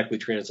automatically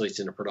translates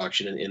into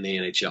production in the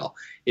NHL.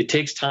 It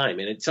takes time,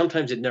 and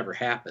sometimes it never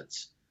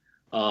happens.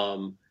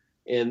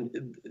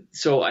 And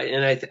so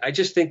I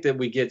just think that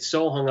we get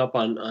so hung up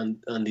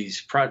on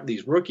these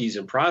rookies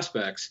and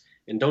prospects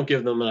and don't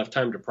give them enough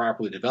time to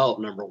properly develop,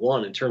 number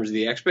one, in terms of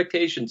the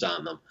expectations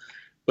on them.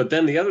 But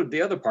then the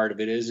other part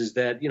of it is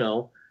that,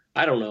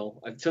 I don't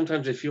know.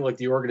 Sometimes I feel like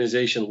the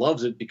organization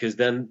loves it because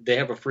then they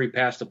have a free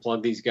pass to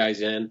plug these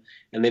guys in,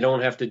 and they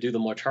don't have to do the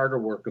much harder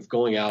work of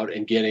going out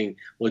and getting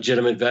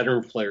legitimate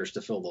veteran players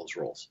to fill those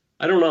roles.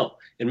 I don't know.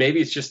 And maybe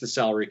it's just the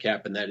salary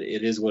cap and that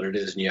it is what it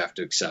is and you have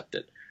to accept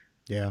it.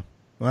 Yeah.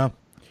 Well,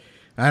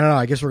 I don't know.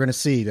 I guess we're going to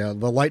see. The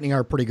Lightning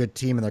are a pretty good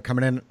team, and they're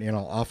coming in,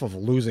 off of a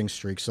losing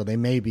streak, so they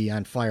may be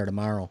on fire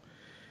tomorrow.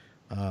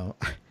 I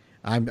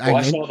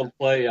saw them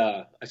play.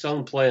 I saw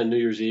them play on New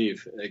Year's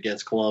Eve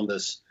against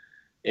Columbus,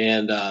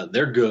 and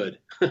they're good.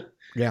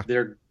 Yeah,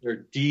 they're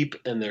deep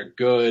and they're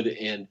good,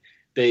 and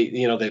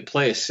they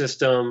play a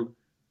system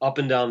up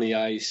and down the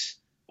ice.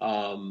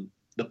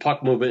 The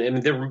puck movement. I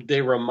mean,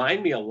 they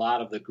remind me a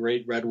lot of the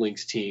great Red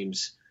Wings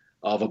teams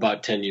of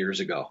about 10 years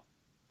ago.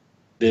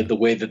 The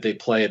way that they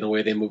play and the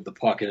way they move the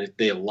puck, and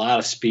they have a lot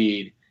of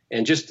speed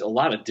and just a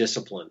lot of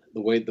discipline. The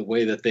way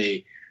that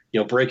they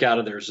break out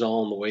of their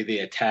zone, the way they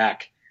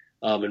attack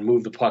and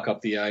move the puck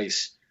up the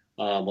ice.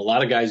 A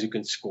lot of guys who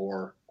can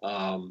score.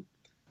 And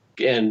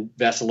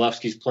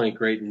Vasilevsky's playing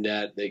great in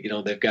net.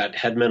 They've got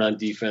Hedman on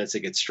defense.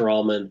 They get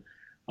Strawman.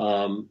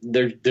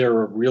 They're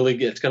really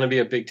good. It's going to be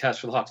a big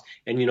test for the Hawks.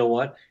 And you know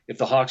what? If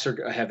the Hawks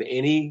have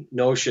any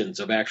notions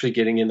of actually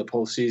getting in the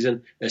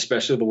postseason,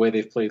 especially the way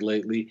they've played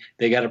lately,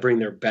 they got to bring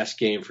their best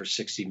game for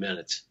 60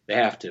 minutes. They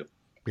have to.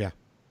 Yeah.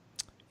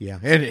 Yeah.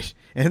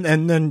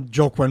 And then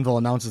Joe Quenneville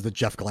announces that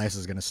Jeff Glass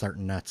is going to start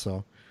in net.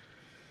 So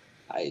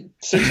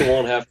 6 of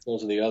one, half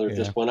dozen of the other at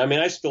this point. I mean,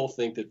 I still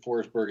think that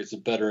Forsberg is a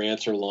better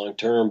answer long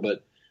term,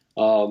 but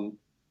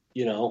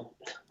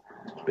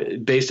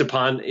based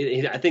upon,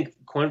 I think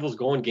Quenneville's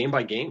going game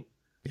by game.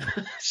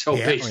 So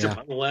based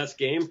upon the last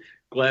game,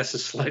 Glass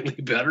is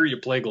slightly better. You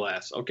play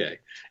Glass, okay,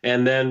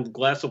 and then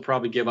Glass will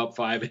probably give up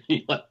 5, and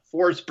you let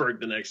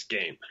Forsberg the next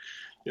game.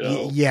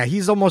 Yeah,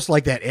 he's almost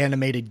like that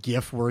animated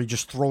GIF where he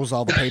just throws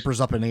all the papers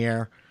up in the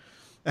air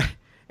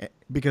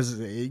because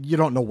you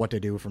don't know what to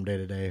do from day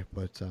to day.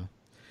 But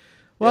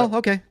Well,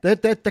 okay.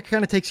 That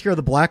kind of takes care of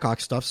the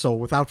Blackhawks stuff. So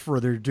without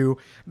further ado,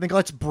 I think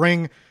let's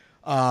bring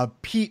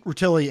Pete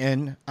Rutilli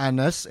in on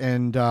this,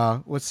 and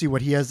let's see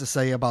what he has to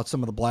say about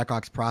some of the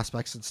Blackhawks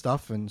prospects and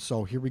stuff. And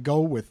so here we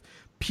go with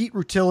Pete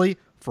Rutilli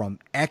from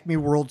Acme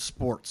World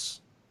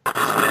Sports.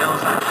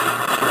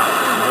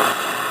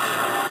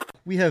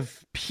 We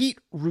have Pete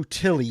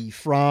Rutilli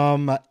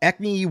from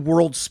Acme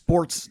World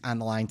Sports on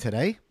the line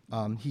today.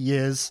 He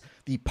is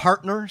the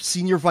partner,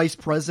 senior vice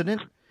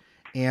president,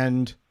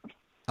 and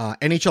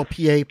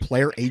NHLPA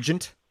player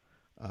agent.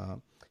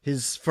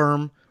 His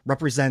firm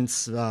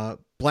represents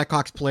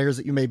Blackhawks players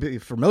that you may be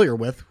familiar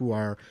with, who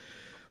are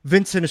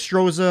Vince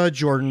Hinostroza,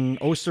 Jordan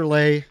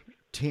Osterley,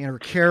 Tanner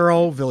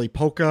Caro, Ville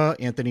Poca,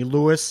 Anthony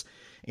Lewis,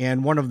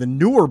 and one of the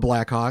newer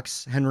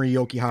Blackhawks, Henry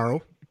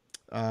Jokiharju.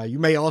 You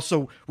may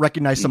also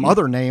recognize some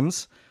other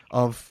names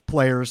of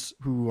players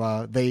who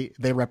they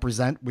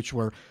represent, which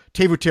were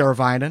Teuvo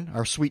Teravainen,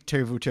 our sweet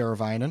Teuvo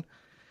Teravainen,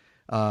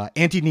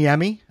 Antti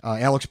Niemi,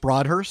 Alex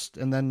Broadhurst,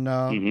 and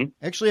then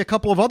actually a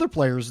couple of other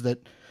players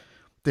that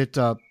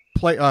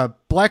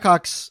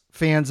Blackhawks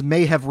fans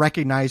may have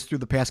recognized through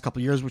the past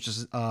couple of years, which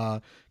is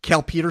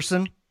Cal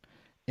Peterson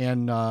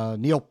and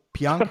Neil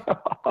Pionk.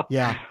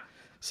 Yeah.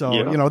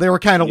 So, they were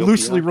kind of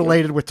loosely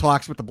related with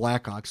talks with the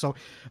Blackhawks. So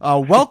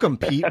welcome,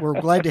 Pete.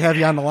 We're glad to have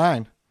you on the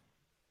line.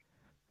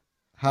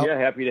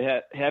 Happy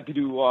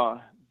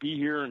to be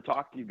here and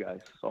talk to you guys.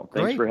 So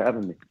thanks for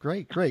having me.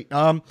 Great.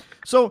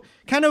 So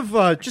kind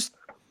of just,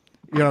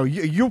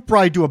 you'll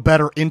probably do a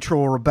better intro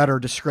or a better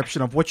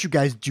description of what you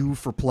guys do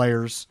for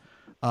players,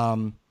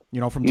 from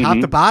top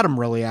to bottom,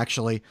 really,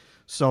 actually.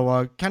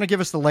 So kind of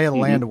give us the lay of the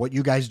land of what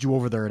you guys do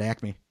over there at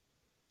Acme.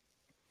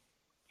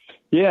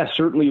 Yeah,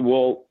 certainly.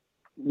 Well,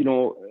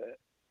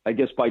 I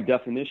guess by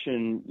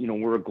definition,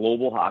 we're a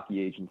global hockey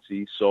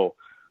agency. So,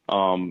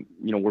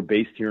 we're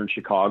based here in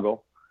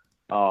Chicago,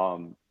 but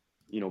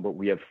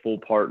we have full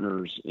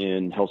partners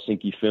in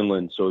Helsinki,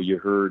 Finland. So you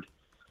heard,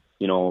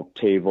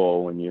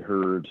 Teuvo, and you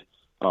heard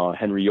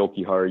Henry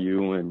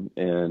Jokiharju,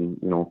 and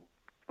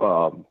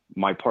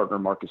my partner,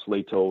 Markus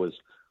Lehto, is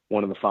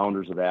one of the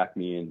founders of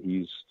Acme,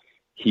 and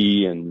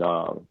he and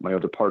my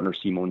other partner,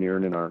 Simo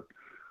Nirinen, are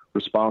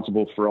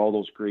responsible for all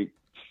those great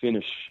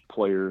Finnish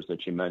players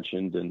that you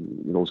mentioned,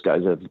 and those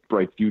guys have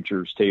bright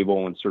futures,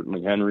 Teuvo and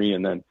certainly Henry,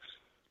 and then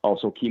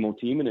also Kimmo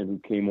Timonen, who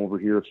came over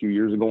here a few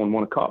years ago and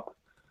won a cup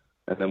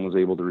and then was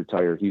able to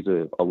retire. He's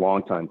a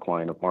longtime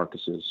client of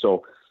Marcus's.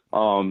 So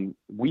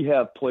we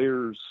have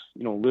players,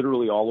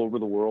 literally all over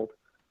the world.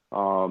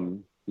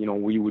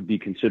 We would be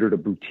considered a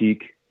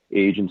boutique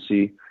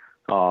agency.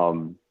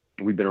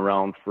 We've been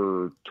around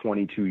for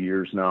 22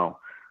 years now.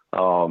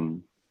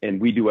 And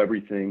we do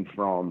everything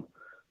from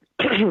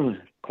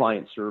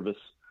client service,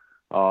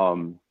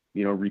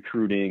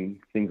 recruiting,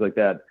 things like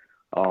that.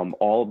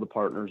 All of the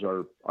partners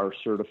are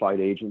certified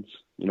agents.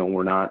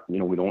 We're not,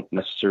 we don't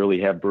necessarily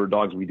have bird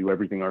dogs. We do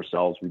everything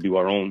ourselves. We do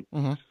our own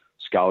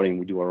scouting.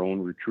 We do our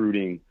own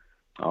recruiting.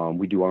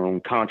 We do our own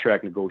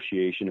contract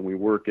negotiation, and we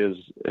work as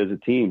a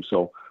team.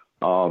 So,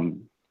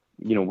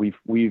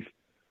 we've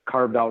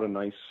carved out a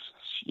nice,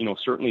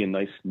 certainly a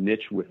nice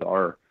niche with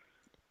our,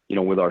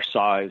 with our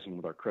size and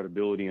with our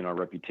credibility and our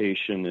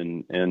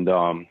reputation. And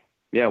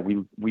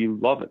we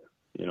love it,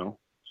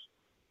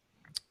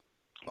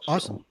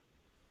 Awesome. So,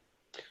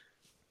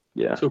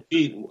 yeah. So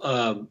Pete,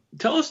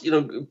 tell us,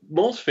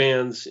 most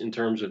fans, in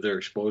terms of their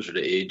exposure to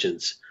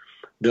agents,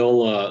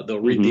 they'll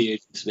read the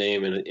agent's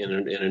name in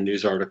a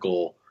news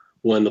article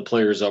when the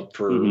player's up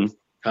for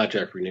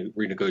contract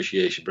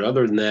renegotiation. But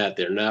other than that,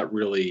 they're not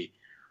really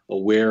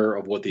aware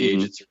of what the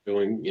agents are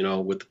doing,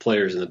 with the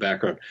players in the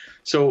background.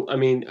 So, I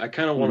mean, I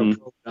kind of want to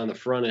probe on the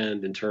front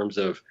end in terms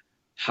of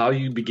how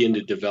you begin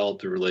to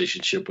develop the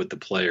relationship with the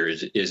player.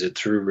 Is it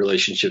through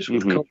relationships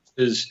with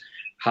coaches?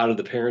 How do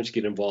the parents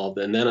get involved?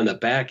 And then on the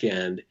back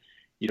end,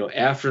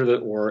 after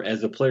or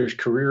as the player's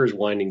career is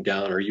winding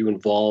down, are you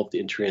involved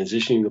in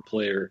transitioning the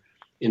player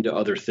into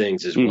other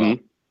things as well?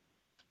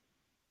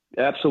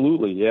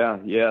 Absolutely.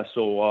 Yeah.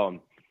 So,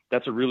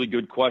 that's a really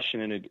good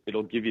question, and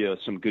it'll give you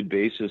some good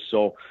basis.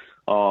 So,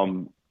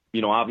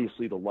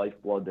 obviously the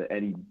lifeblood to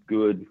any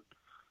good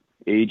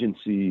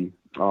agency,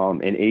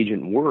 and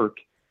agent work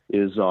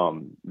is,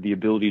 the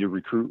ability to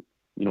recruit,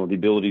 the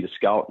ability to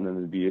scout, and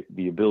then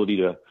the ability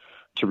to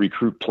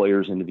recruit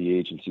players into the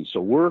agency.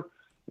 So we're,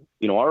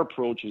 our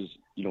approach is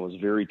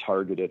very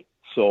targeted.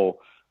 So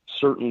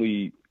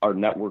certainly our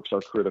networks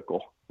are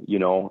critical,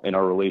 and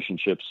our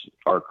relationships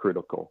are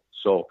critical.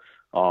 So,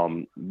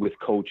 with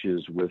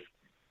coaches, with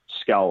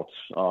scouts,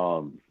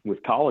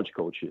 with college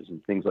coaches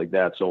and things like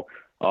that. So,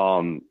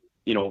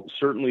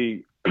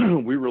 certainly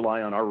we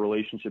rely on our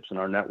relationships and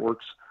our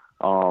networks,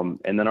 and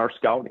then our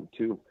scouting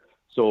too.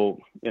 So,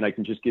 and I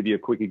can just give you a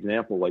quick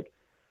example, like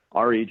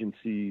our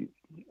agency,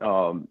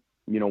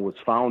 was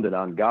founded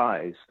on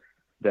guys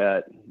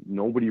that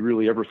nobody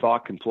really ever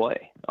thought can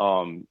play.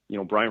 Brian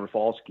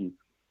Rafalski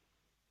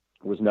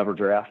was never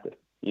drafted,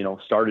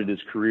 started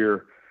his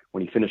career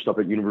when he finished up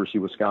at University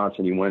of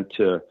Wisconsin. He went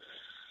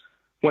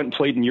and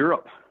played in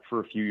Europe for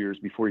a few years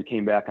before he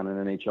came back on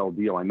an NHL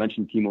deal. I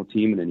mentioned Timo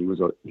Timonen.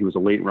 He was a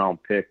late round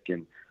pick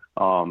and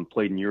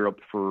played in Europe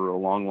for a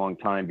long, long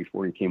time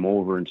before he came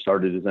over and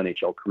started his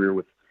NHL career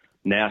with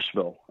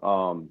Nashville.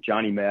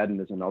 Johnny Madden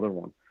is another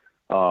one,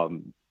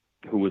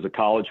 who was a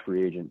college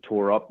free agent,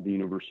 tore up the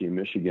University of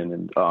Michigan,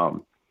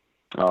 and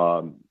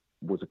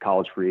was a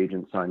college free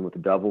agent, signed with the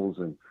Devils,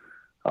 and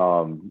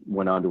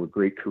went on to a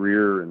great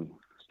career and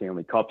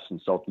Stanley Cups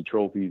and Selke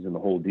trophies and the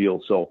whole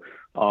deal. So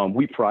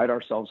we pride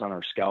ourselves on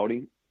our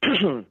scouting.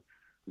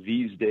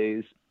 These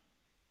days,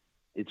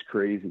 it's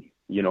crazy,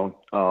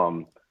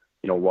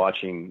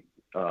 watching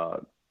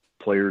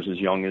players as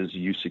young as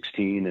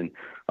U16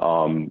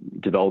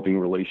 and developing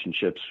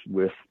relationships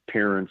with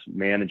parents,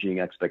 managing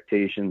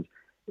expectations,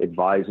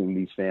 advising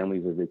these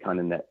families as they kind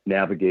of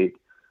navigate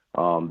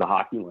the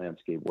hockey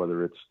landscape,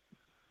 whether it's,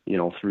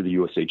 through the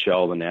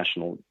USHL, the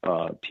national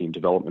team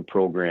development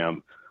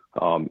program,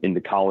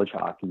 into college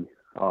hockey,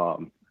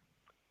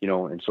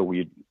 and so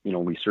we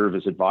serve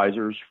as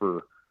advisors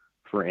for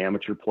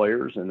amateur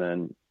players, and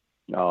then,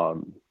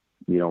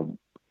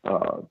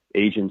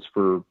 agents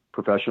for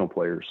professional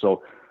players.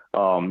 So,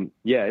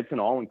 it's an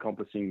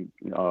all-encompassing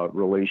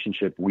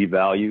relationship we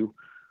value,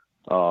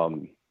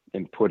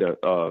 and put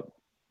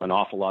an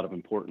awful lot of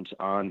importance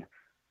on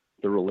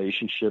the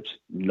relationships,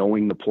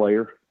 knowing the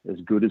player as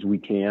good as we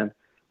can.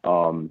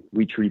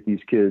 We treat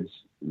these kids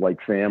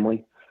like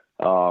family.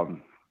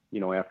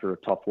 After a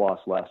tough loss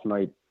last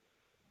night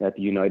at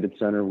the United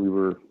Center, we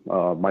were,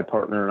 my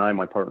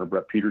partner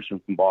Brett Peterson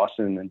from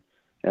Boston,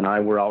 and I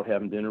were out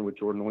having dinner with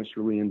Jordan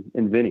Oysterley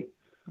and Vinny.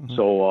 Mm-hmm.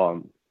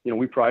 So,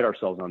 we pride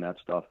ourselves on that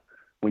stuff.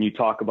 When you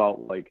talk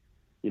about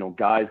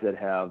guys that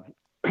have,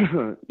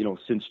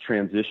 since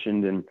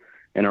transitioned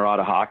and are out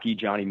of hockey,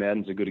 Johnny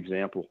Madden's a good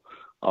example.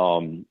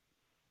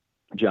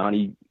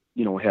 Johnny,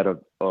 had a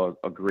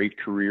great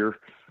career.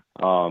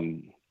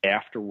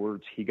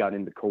 Afterwards, he got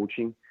into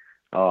coaching.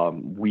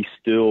 We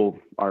still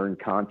are in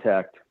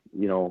contact,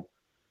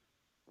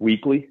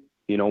 weekly.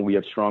 We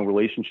have strong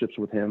relationships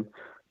with him.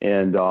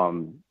 And,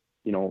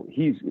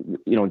 he's,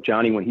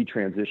 Johnny, when he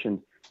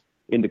transitioned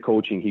into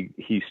coaching,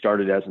 he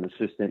started as an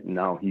assistant, and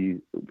now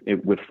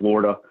with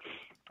Florida.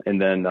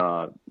 And then,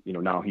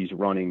 now he's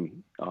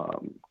running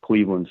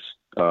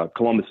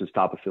Columbus's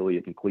top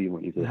affiliate in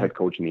Cleveland. He's the head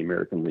coach in the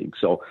American League.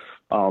 So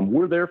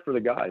we're there for the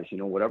guys,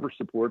 whatever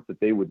support that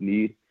they would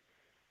need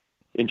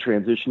in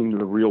transitioning to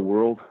the real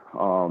world.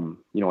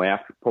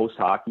 After post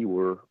hockey,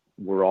 we're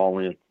all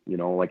in.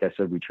 Like I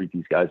said, we treat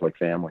these guys like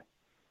family.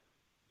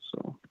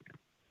 So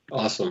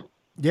awesome.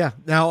 Yeah.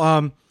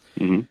 Now,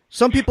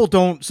 some people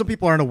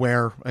aren't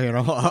aware,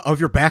 of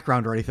your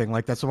background or anything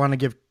like that. So I want to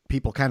give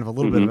people kind of a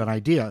little bit of an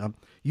idea.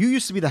 You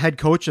used to be the head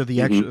coach of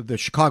the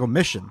Chicago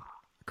Mission,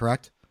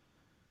 correct?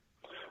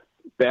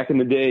 Back in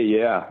the day,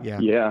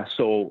 yeah.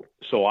 So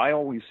I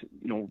always,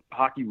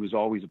 hockey was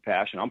always a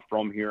passion. I'm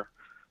from here.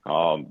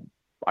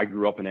 I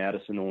grew up in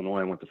Addison, Illinois.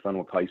 I went to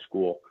Fenwick High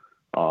School.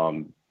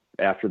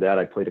 After that,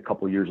 I played a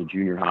couple of years of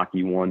junior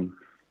hockey, one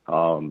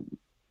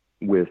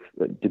with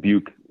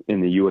Dubuque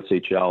in the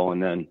USHL,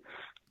 and then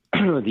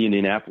the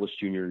Indianapolis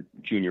junior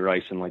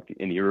ice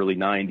in the early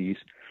 90s,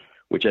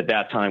 which at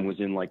that time was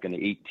in an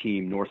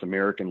 8-team North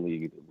American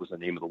League, was the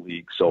name of the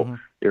league. So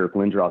Eric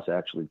Lindros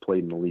actually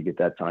played in the league at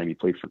that time. He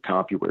played for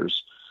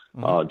CompuWare's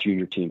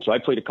junior team. So I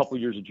played a couple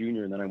of years of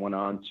junior, and then I went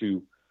on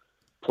to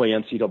play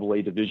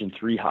NCAA Division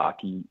III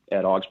hockey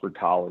at Augsburg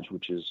College,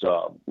 which is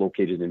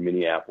located in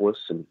Minneapolis,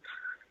 and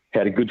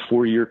had a good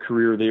 4-year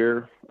career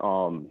there.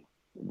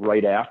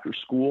 Right after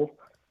school,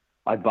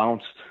 I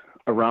bounced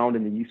around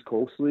in the East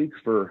Coast leagues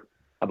for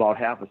about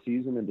half a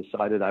season and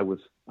decided I was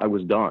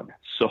done.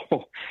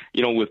 So,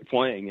 with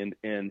playing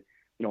and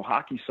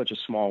hockey's such a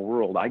small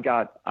world. I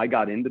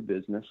got into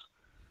business,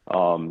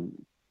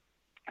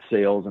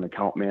 sales and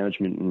account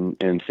management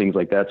and things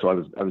like that. So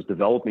I was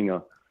developing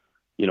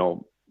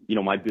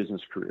my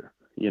business career,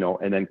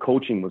 and then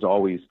coaching was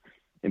always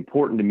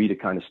important to me to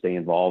kind of stay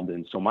involved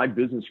in. So my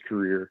business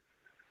career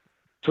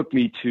took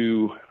me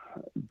to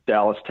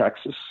Dallas,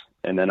 Texas,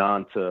 and then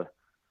on to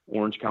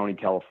Orange County,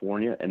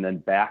 California, and then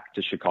back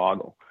to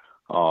Chicago,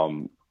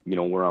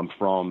 where I'm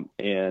from.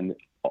 And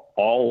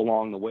all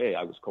along the way,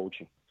 I was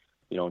coaching,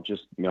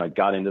 I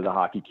got into the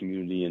hockey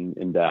community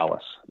in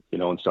Dallas,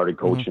 and started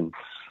coaching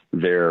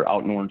there.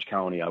 Out in Orange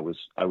County, I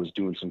was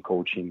doing some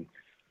coaching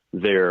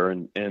there.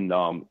 And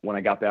when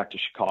I got back to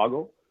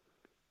Chicago,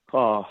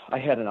 I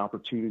had an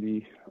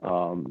opportunity,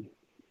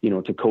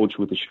 to coach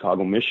with the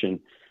Chicago Mission.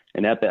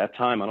 And at that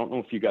time, I don't know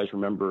if you guys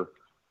remember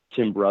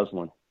Tim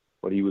Breslin,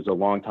 but he was a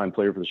longtime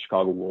player for the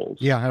Chicago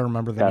Wolves. Yeah, I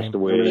remember that. Passed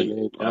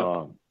away.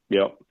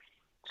 Yep.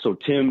 So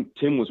Tim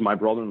was my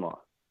brother-in-law.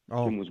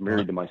 Tim was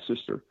married to my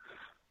sister.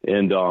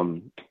 And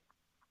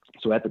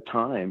so at the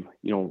time,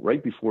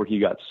 right before he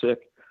got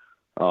sick,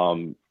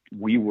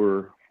 we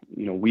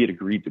had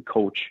agreed to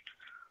coach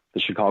the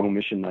Chicago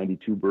Mission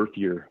 92 birth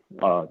year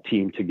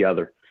team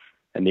together.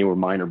 And they were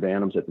minor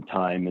bantams at the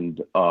time.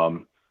 And,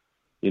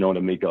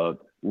 to make a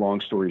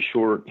long story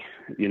short,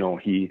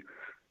 the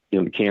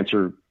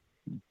cancer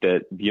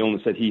that the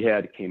illness that he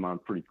had came on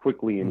pretty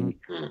quickly, and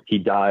he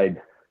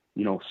died,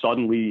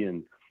 suddenly,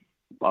 and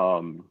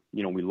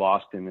we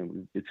lost him,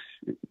 and it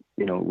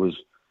was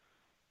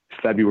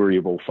February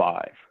of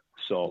 2005.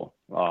 So,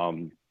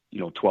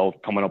 12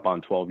 coming up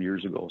on 12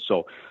 years ago.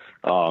 So,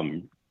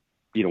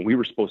 we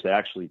were supposed to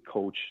actually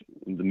coach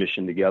the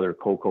Mission together,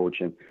 co-coach.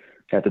 And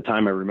at the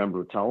time I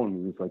remember telling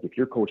him, he's like, if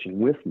you're coaching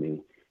with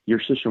me, your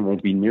sister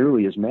won't be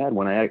nearly as mad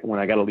when I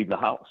got to leave the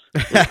house.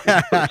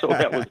 So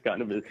that was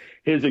kind of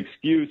his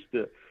excuse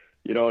to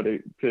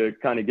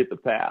kind of get the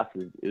pass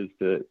is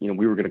to,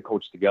 we were going to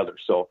coach together.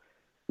 So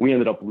we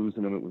ended up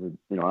losing him. It was,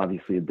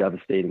 obviously a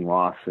devastating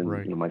loss. And,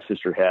 right. My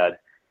sister had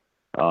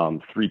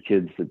 3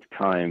 kids at the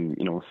time,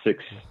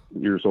 6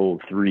 years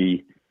old,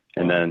 3,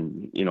 and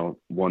then,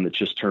 one that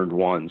just turned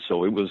 1.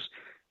 So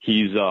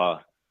he's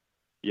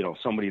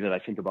somebody that I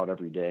think about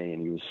every day.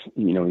 And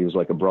he was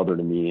like a brother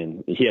to me,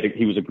 and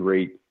he was a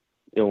great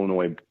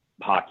Illinois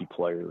hockey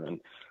player, and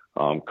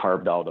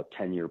carved out a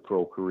 10-year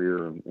pro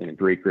career, and a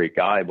great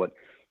guy. But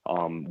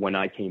when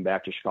I came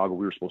back to Chicago,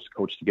 we were supposed to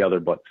coach together,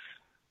 but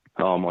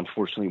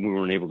unfortunately we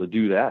weren't able to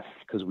do that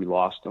because we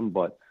lost him.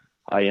 But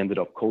I ended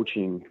up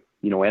coaching,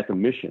 at the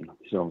Mission.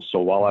 So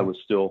while I was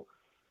still,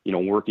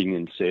 working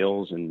in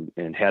sales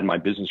and had my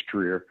business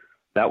career,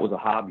 that was a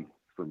hobby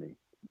for me.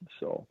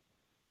 So,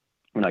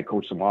 and I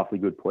coached some awfully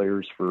good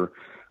players for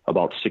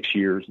about 6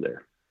 years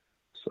there.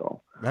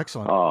 So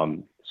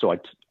excellent. So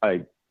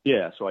I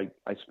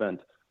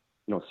spent,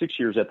 6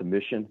 years at the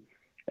Mission,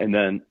 and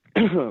then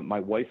my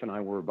wife and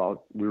I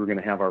we were going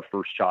to have our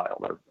first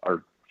child,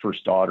 our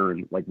first daughter.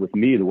 And like with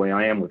me, the way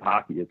I am with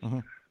hockey, it's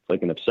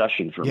like an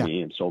obsession for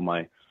me. And so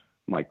my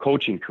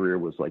coaching career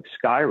was like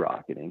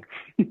skyrocketing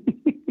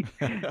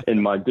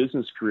and my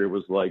business career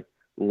was like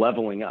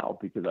leveling out,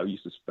 because I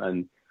used to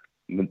spend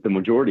the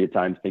majority of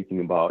time thinking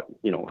about,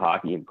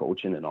 hockey and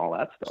coaching and all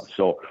that stuff.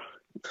 So,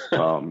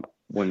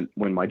 when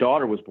my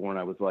daughter was born,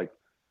 I was like,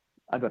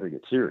 I better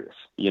get serious,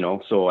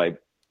 so I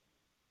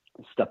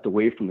stepped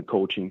away from the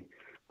coaching,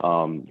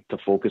 to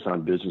focus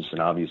on business,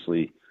 and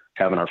obviously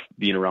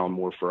being around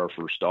more for our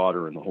first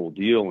daughter and the whole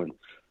deal. And,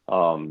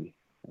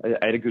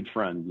 I had a good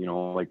friend,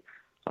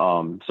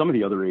 some of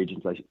the other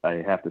agents, I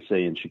have to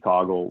say, in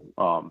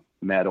Chicago,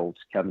 Matt Olds,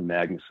 Kevin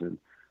Magnuson,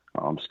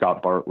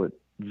 Scott Bartlett,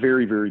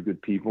 very, very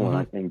good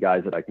people, and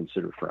guys that I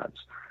consider friends.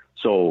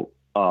 So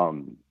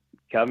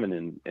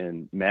Kevin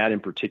and Matt in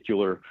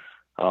particular,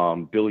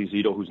 Billy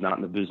Zito, who's not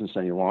in the business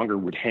any longer,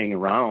 would hang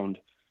around,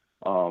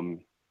 to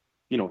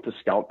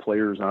scout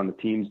players on the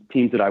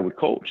teams that I would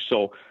coach.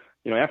 So,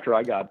 after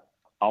I got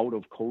out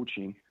of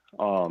coaching,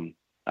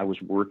 I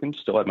was working,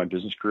 still had my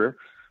business career.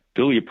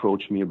 Billy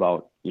approached me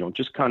about,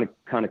 just kind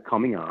of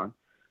coming on.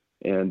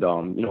 And,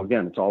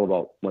 again, it's all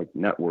about like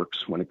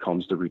networks when it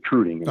comes to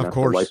recruiting, and that's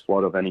the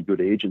lifeblood of any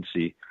good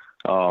agency.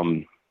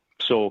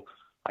 So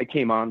I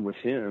came on with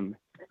him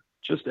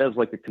just as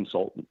like a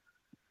consultant,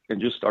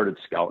 and just started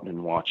scouting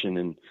and watching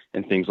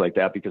and things like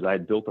that, because I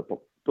had built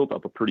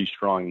up a pretty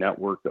strong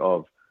network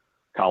of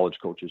college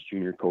coaches,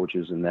 junior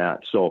coaches, and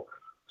that. So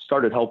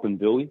started helping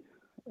Billy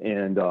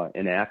and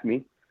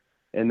Acme.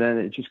 And then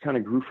it just kind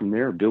of grew from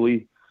there.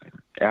 Billy,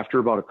 after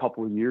about a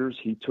couple of years,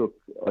 he took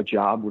a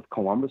job with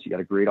Columbus. He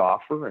got a great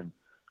offer, and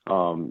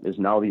is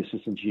now the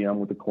assistant GM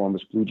with the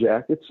Columbus Blue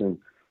Jackets. And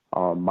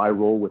my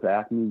role with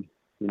Acme,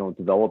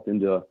 developed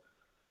into,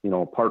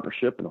 a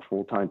partnership and a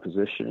full-time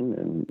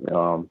position.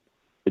 And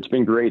it's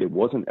been great. It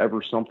wasn't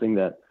ever something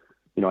that,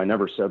 I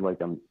never said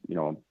like I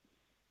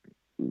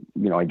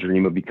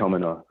dream of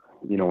becoming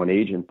an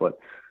agent, but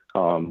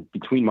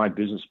between my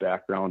business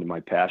background and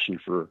my passion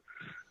for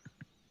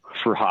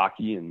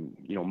hockey and,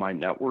 my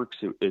networks,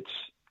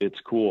 it's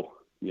cool.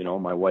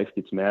 My wife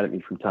gets mad at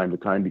me from time to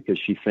time because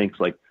she thinks,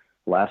 like,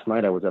 last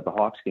night I was at the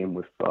Hawks game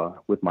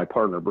with my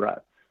partner,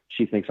 Brett.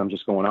 She thinks I'm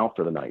just going out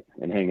for the night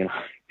and hanging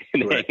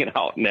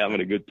out and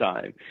having a good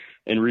time.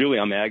 And really,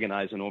 I'm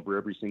agonizing over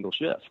every single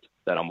shift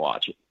that I'm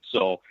watching.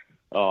 So,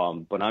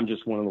 but I'm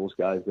just one of those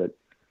guys that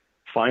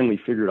finally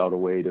figured out a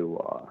way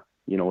to,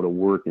 to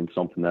work in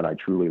something that I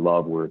truly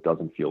love, where it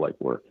doesn't feel like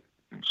work.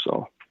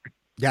 So.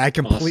 Yeah, I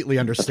completely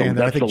understand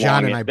that. I think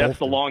John and I both. That's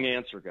the long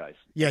answer, guys.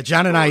 Yeah,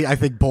 John and I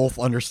think both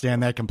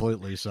understand that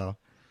completely. So.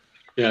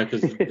 Yeah,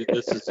 because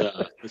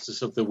this is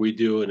something we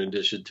do in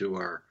addition to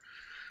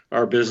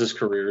our business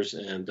careers,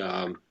 and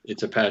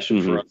it's a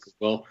passion for us as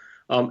well.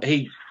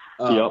 Hey,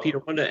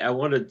 Peter, I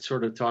wanted to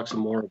sort of talk some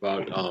more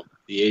about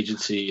the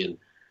agency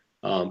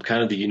and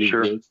kind of the unique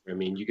nature. I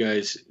mean, you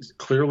guys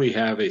clearly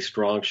have a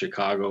strong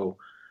Chicago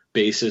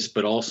basis,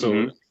 but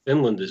also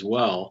Finland as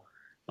well.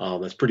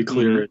 That's pretty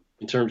clear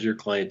in terms of your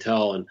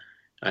clientele. And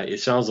it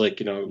sounds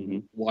like,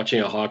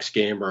 watching a Hawks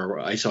game or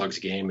Ice Hawks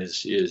game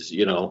is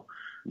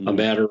a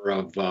matter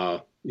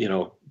of,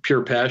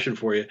 pure passion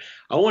for you.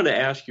 I wanted to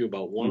ask you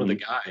about one of the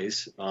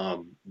guys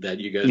that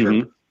you guys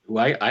who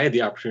I had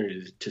the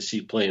opportunity to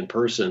see play in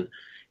person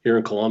here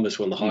in Columbus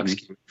when the Hawks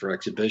came for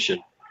exhibition.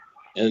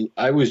 And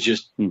I was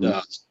just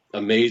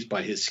amazed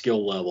by his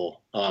skill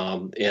level.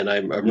 And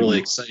I'm really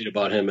excited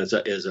about him as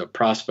a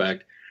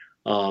prospect.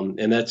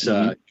 And that's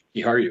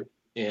He are you?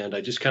 And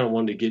I just kind of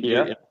wanted to get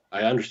Yeah. you.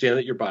 I understand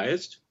that you're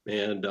biased,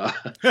 and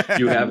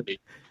you have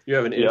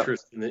an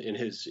interest in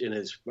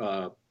his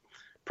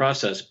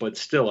process, but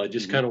still, I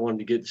just kind of wanted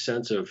to get a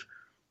sense of,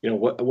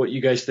 what you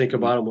guys think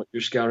about him, what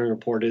your scouting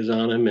report is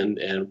on him,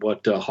 and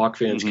what Hawk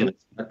fans can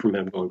expect from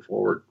him going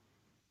forward.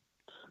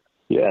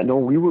 Yeah, no,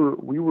 we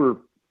were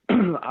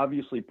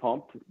obviously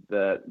pumped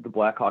that the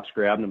Blackhawks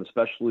grabbed him,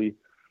 especially,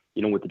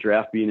 with the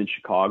draft being in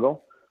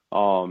Chicago.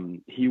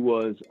 He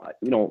was,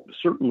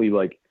 certainly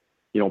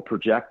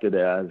projected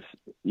as,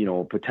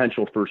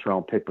 potential first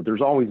round pick, but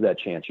there's always that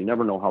chance. You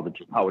never know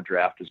how a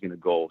draft is going to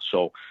go.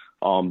 So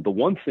the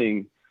one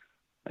thing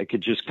I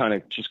could just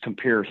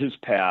compare his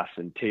path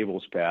and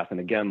Teuvo's path. And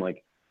again,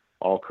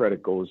 all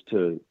credit goes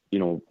to,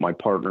 my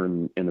partner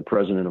and the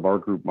president of our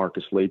group,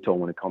 Marcus Leto,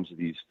 when it comes to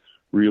these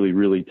really,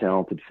 really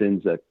talented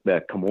Finns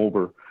that come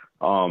over.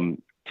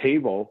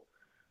 Teuvo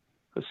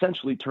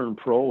essentially turned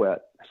pro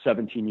at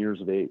 17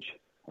 years of age,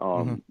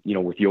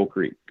 with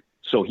Jokerit.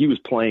 So he was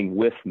playing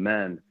with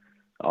men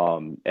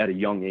at a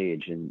young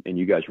age. And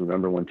you guys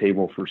remember when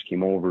Teuvo first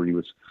came over, he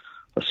was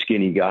a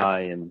skinny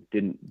guy and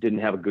didn't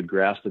have a good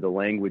grasp of the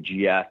language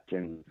yet.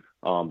 And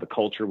the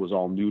culture was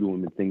all new to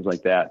him and things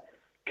like that.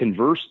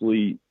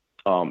 Conversely,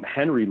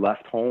 Henry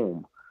left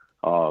home,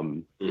 for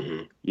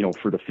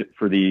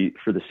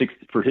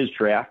his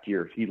draft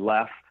year. He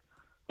left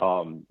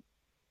home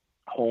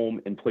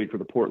and played for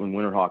the Portland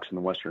Winterhawks in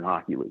the Western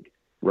Hockey League.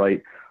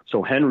 Right.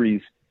 So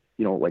Henry's,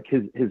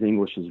 his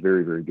English is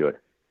very, very good.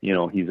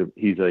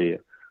 He's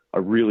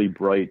a really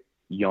bright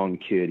young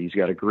kid. He's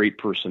got a great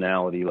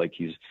personality.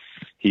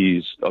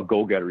 He's a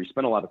go-getter. He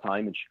spent a lot of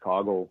time in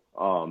Chicago,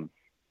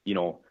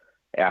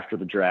 after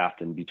the draft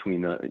and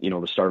between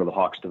the start of the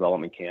Hawks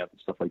development camp and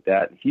stuff like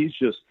that. He's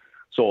just,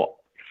 so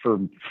for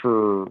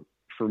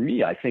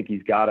me, I think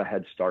he's got a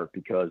head start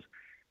because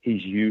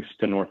he's used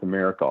to North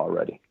America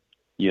already,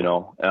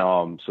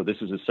 so this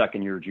is his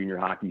second year of junior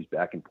hockey. He's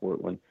back in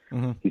Portland.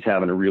 He's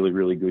having a really,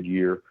 really good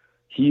year.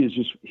 He's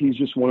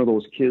just one of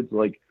those kids,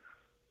 this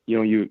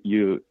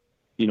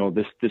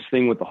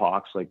thing with the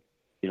Hawks,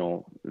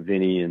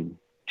 Vinny and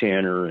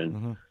Tanner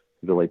and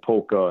Ville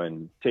Polka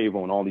and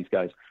Teuvo and all these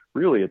guys.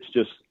 Really, it's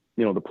just,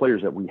 the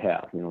players that we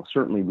have.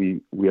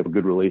 Certainly we have a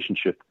good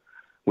relationship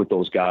with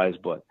those guys,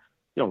 but,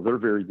 they're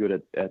very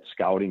good at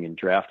scouting and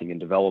drafting and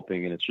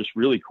developing, and it's just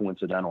really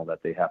coincidental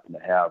that they happen to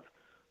have,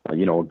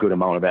 a good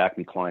amount of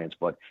Acme clients.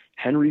 But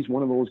Henry's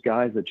one of those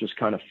guys that just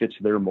kind of fits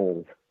their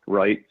mold,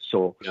 right?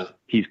 So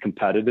he's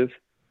competitive.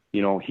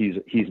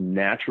 He's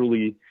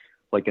naturally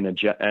an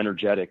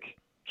energetic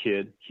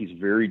kid. He's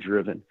very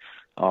driven,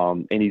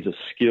 and he's a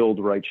skilled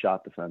right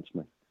shot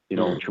defenseman.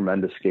 A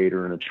tremendous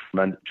skater and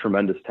a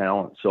tremendous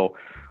talent. So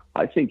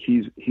I think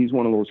he's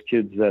one of those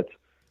kids that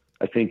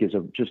I think is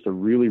just a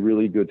really,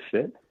 really good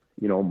fit.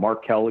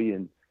 Mark Kelly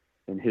and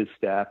his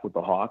staff with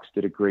the Hawks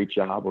did a great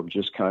job of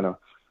just kind of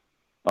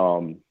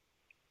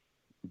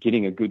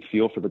getting a good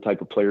feel for the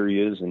type of player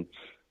he is. And,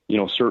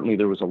 certainly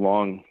there was a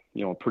long,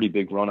 pretty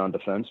big run on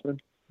defensemen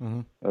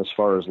as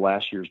far as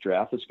last year's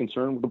draft is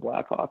concerned with the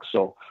Blackhawks.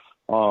 So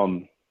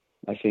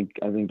I think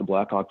the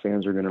Blackhawk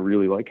fans are going to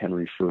really like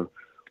Henry for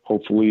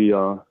hopefully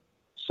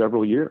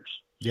several years.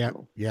 Yeah.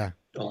 So. Yeah.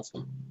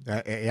 Awesome.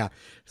 Yeah.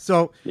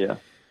 So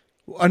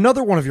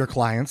another one of your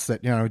clients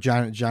that,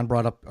 John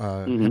brought up,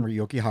 Henry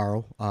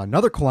Yokiharo,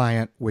 another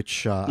client,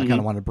 which I kind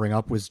of wanted to bring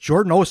up was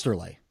Jordan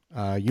Osterley.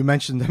 You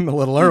mentioned him a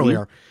little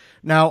earlier.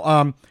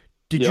 Now,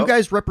 did you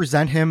guys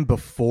represent him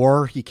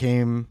before he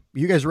came?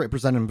 You guys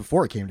represented him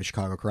before he came to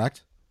Chicago,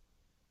 correct?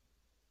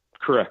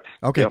 Correct.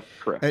 Okay. Yep,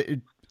 correct.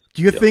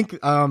 Do you think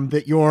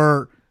that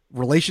your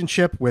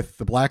relationship with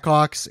the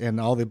Blackhawks and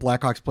all the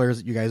Blackhawks players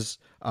that you guys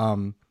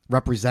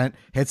represent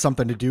had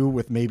something to do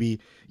with maybe,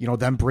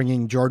 them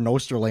bringing Jordan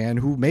Osterley in,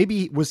 who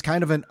maybe was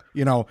kind of an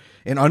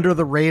under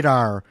the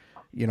radar,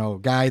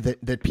 guy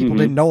that people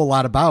didn't know a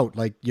lot about.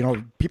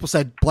 People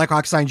said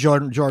Blackhawks signed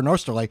Jordan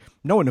Osterley.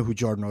 No one knew who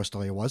Jordan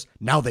Osterley was.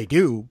 Now they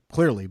do,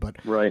 clearly. But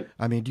right.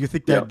 I mean, do you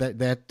think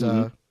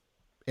that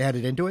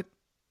added into it?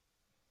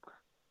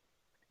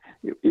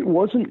 It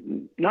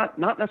wasn't not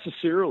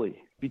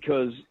necessarily,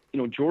 because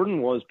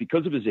Jordan was,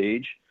 because of his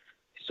age.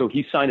 So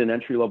he signed an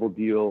entry-level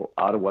deal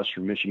out of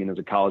Western Michigan as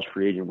a college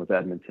free agent with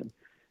Edmonton,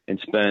 and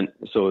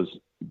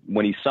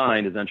when he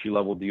signed, his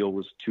entry-level deal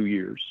was 2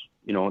 years,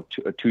 a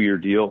 2-year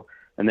deal.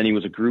 And then he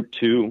was a Group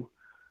 2.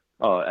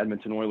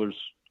 Edmonton Oilers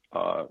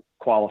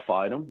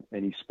qualified him,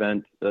 and he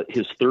spent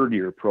his third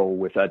year pro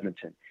with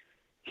Edmonton.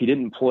 He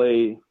didn't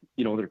play,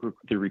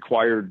 the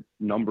required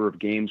number of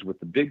games with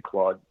the big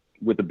club,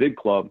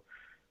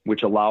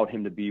 which allowed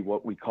him to be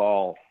what we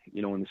call,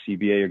 in the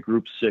CBA, a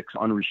Group 6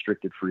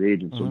 unrestricted free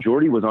agent. So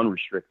Jordy was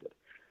unrestricted,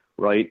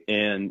 right?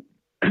 And,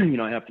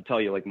 I have to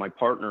tell you, my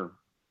partner,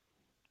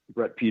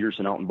 Brett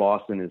Peterson out in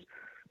Boston,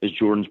 is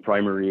Jordan's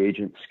primary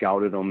agent,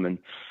 scouted him and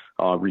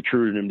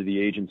recruited him to the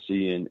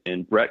agency.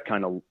 And Brett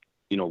kind of,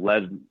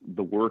 led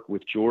the work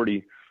with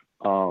Jordy.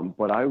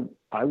 But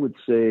I would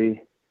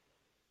say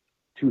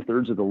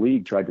 2/3 of the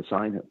league tried to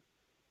sign him.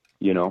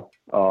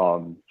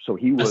 So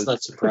he was That's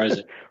not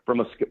surprising. from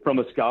a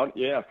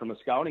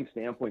scouting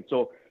standpoint.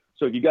 So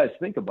if you guys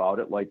think about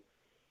it, like,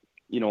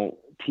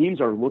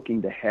 teams are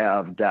looking to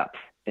have depth,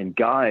 and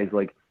guys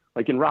like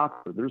in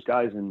Rockford, there's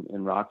guys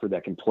in Rockford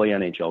that can play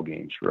NHL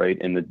games, right?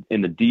 And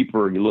in the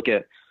deeper you look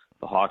at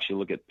the Hawks, you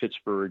look at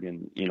Pittsburgh,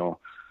 and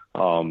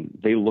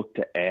they look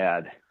to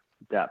add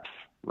depth,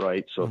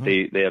 right? So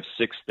if they have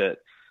six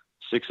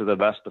of the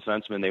best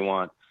defensemen, they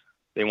want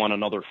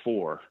another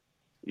 4,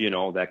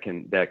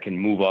 that can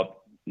move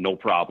up no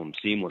problem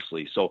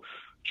seamlessly. So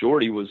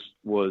Jordy was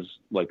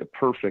like a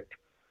perfect,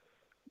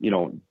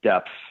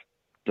 depth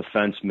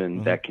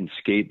defenseman that can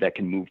skate, that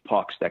can move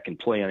pucks, that can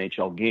play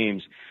NHL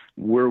games.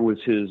 Where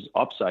was his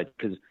upside?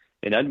 Because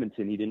in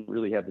Edmonton, he didn't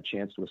really have the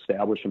chance to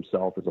establish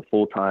himself as a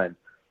full-time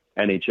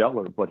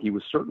NHLer, but he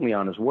was certainly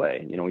on his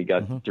way. He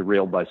got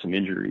derailed by some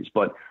injuries,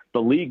 but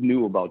the league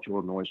knew about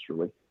Jordan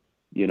Oesterle.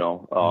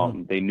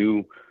 They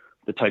knew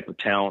the type of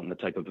talent and the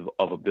type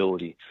of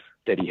ability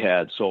that he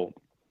had. So,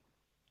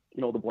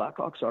 the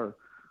Blackhawks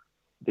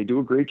they do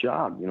a great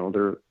job.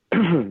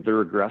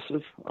 They're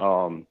aggressive.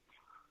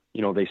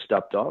 They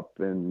stepped up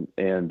and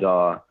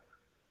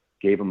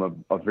gave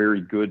him a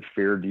very good,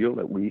 fair deal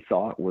that we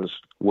thought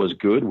was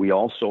good. We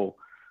also,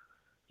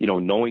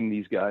 knowing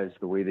these guys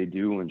the way they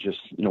do, and just,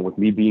 with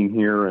me being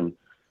here and,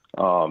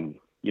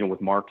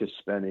 with Marcus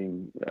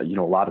spending, a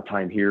lot of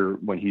time here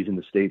when he's in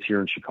the States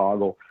here in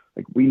Chicago,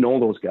 like, we know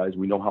those guys,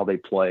 we know how they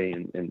play.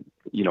 And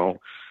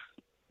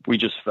we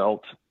just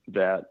felt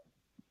that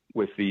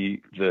with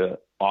the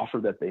offer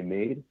that they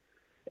made,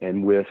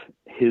 and with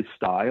his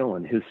style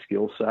and his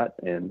skill set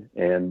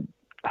and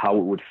how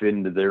it would fit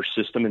into their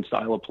system and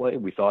style of play,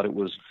 we thought it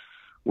was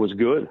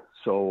good.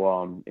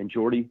 So, and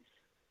Jordy,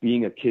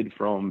 being a kid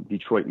from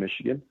Detroit,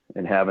 Michigan,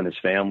 and having his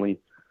family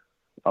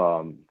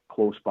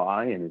close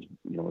by, and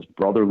his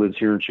brother lives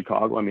here in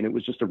Chicago. I mean, it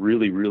was just a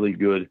really, really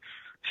good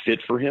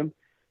fit for him.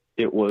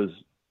 It was,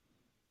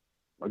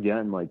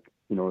 again, like,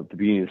 at the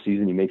beginning of the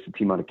season, he makes the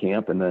team out of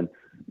camp, and then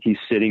he's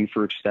sitting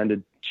for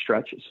extended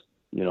stretches,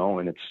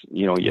 and it's,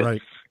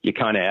 you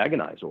kind of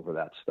agonize over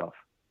that stuff.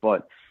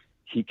 But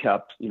he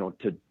kept,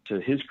 to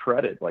his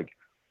credit, like,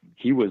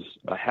 he was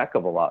a heck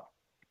of a lot,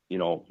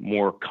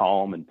 more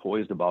calm and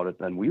poised about it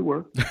than we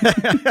were.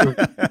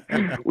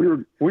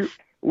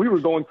 we were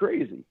going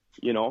crazy,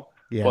 Yeah.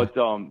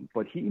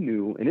 But he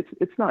knew, and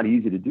it's not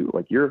easy to do.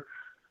 Like,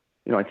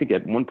 I think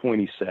at one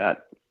point he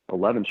sat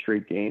 11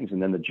 straight games,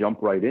 and then to jump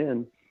right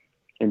in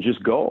and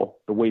just go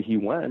the way he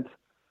went.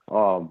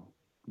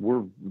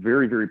 We're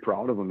very, very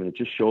proud of him, and it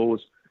just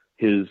shows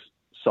his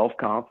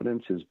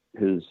self-confidence,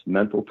 his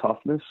mental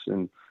toughness,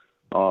 and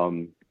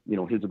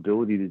his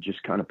ability to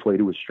just kind of play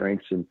to his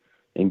strengths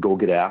and go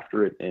get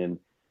after it and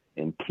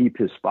keep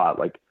his spot.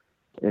 Like,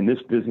 in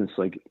this business,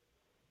 like,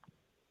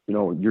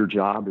 your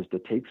job is to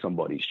take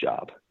somebody's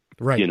job,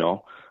 right?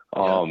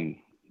 And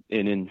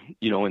in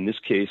this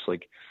case,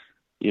 like,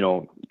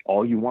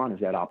 all you want is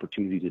that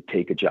opportunity to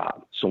take a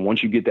job. So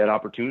once you get that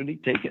opportunity,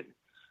 take it,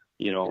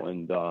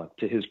 and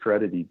to his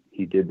credit,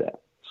 he did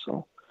that.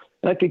 So,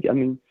 and I think,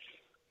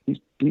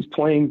 he's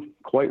playing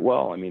quite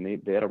well. I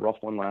mean, they had a rough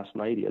one last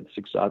night. He had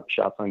 6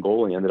 shots on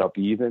goal. He ended up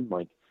even.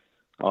 Like,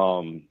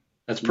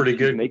 that's pretty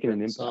good. Making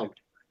an impact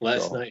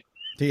last night.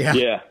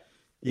 Yeah.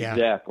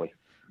 Exactly.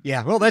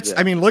 Yeah. Well, that's,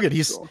 I mean, look at,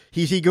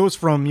 he goes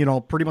from,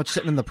 pretty much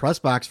sitting in the press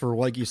box for,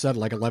 like you said,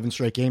 like 11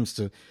 straight games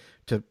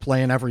to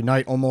playing every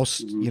night,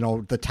 almost,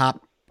 the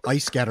top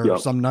ice getter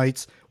some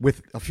nights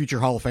with a future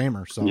Hall of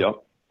Famer. So,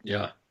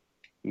 yeah,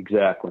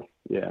 exactly.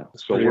 Yeah.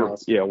 That's so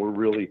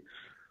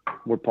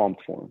we're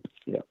pumped for him.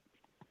 Yeah.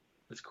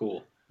 That's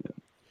cool.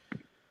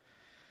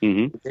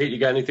 Yeah. Hey, you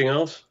got anything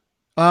else?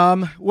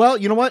 Well,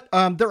 you know what?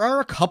 There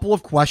are a couple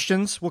of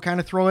questions we'll kind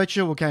of throw at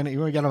you. We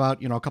got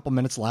about, a couple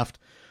minutes left.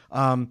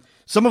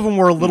 Some of them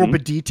were a little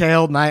bit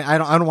detailed, and I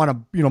don't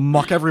want to,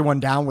 muck everyone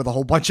down with a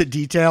whole bunch of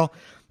detail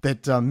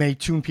that may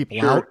tune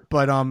people out.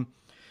 But,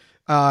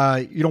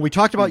 we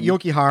talked about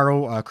Yoki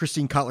Haro.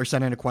 Christine Cutler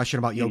sent in a question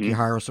about Yoki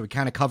Haro, so we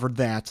kind of covered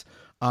that.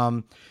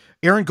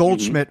 Aaron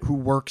Goldschmidt, who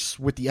works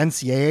with the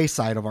NCAA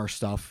side of our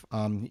stuff,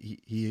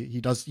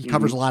 he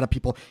covers a lot of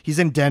people. He's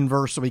in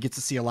Denver, so he gets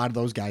to see a lot of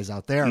those guys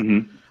out there.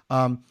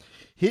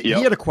 He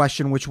had a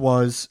question, which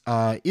was,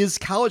 is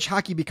college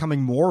hockey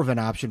becoming more of an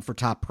option for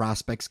top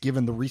prospects,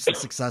 given the recent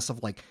success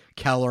of like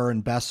Keller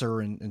and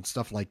Besser and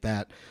stuff like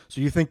that?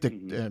 So you think that,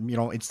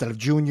 instead of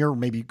junior,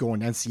 maybe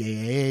going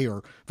NCAA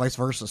or vice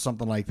versa,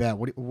 something like that.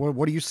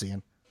 What are you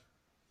seeing?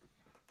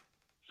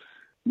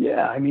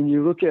 Yeah, I mean,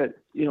 you look at,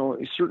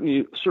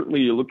 certainly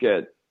you look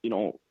at,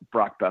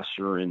 Brock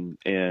Besser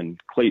and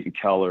Clayton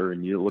Keller,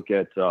 and you look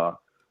at,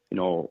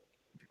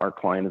 our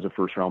client is a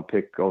first-round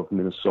pick of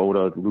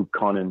Minnesota, Luke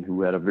Cunnin,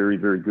 who had a very,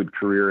 very good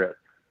career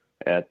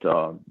at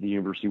the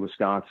University of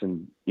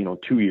Wisconsin,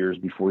 2 years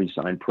before he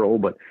signed pro.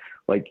 But,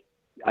 like,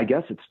 I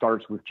guess it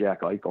starts with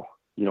Jack Eichel,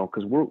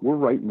 because we're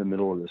right in the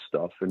middle of this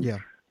stuff.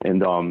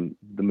 And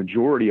the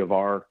majority of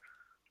our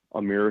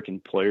American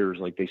players,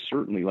 like, they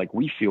certainly, like,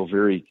 we feel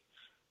very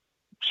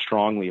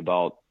strongly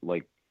about,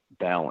 like,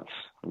 balance,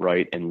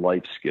 right, and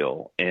life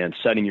skill, and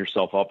setting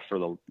yourself up for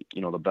the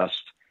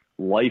best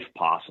life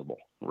possible,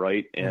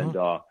 right? And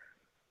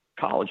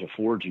college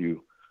affords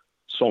you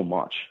so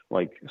much.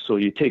 Like, so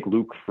you take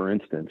Luke, for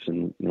instance,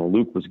 and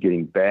Luke was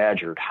getting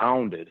badgered,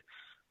 hounded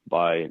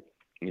by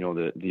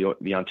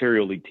the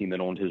Ontario League team that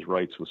owned his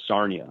rights was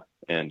Sarnia,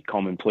 and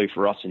come and play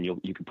for us, and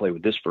you can play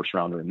with this first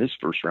rounder and this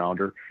first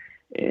rounder,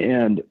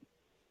 and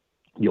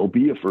you'll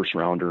be a first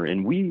rounder.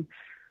 And we,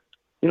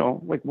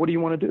 like, what do you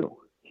want to do?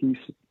 He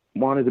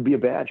wanted to be a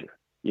Badger,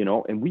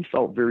 and we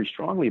felt very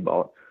strongly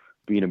about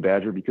being a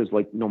Badger because,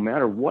 like, no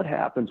matter what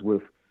happens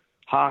with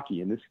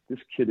hockey, and this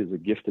kid is a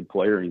gifted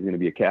player, and he's going to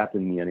be a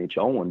captain in the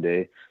NHL one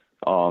day.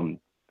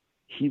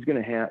 He's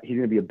going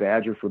to be a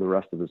Badger for the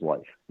rest of his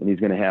life, and he's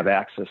going to have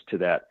access to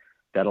that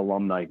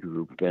alumni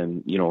group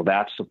and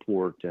that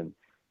support, and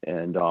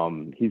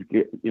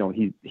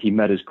he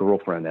met his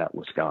girlfriend at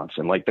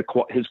Wisconsin. Like,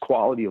 his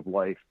quality of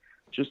life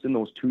just in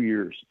those 2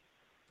 years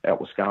at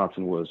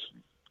Wisconsin was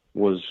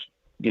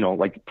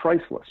like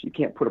priceless. You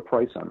can't put a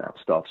price on that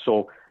stuff.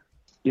 So,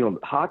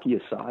 hockey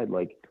aside,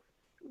 like,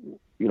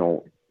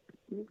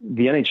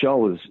 the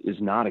NHL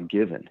is not a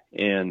given.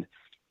 And,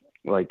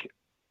 like,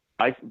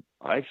 I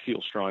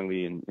feel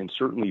strongly, and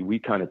certainly we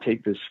kind of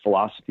take this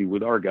philosophy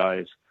with our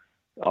guys,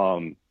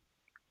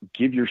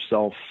 give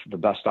yourself the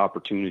best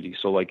opportunity.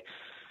 So, like,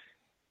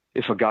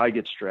 if a guy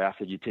gets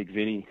drafted, you take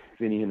Vinny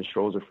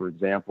Hinostroza, for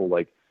example.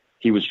 Like,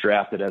 he was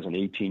drafted as an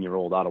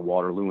 18-year-old out of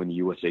Waterloo in the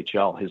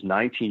USHL. His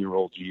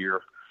 19-year-old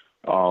year,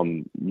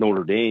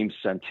 Notre Dame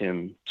sent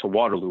him to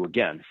Waterloo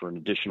again for an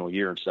additional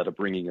year instead of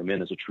bringing him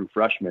in as a true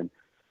freshman.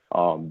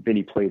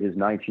 Vinny played his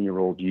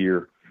 19-year-old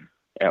year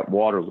at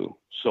Waterloo.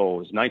 So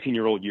his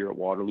 19-year-old year at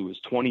Waterloo, his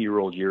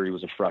 20-year-old year, he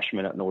was a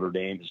freshman at Notre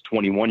Dame. His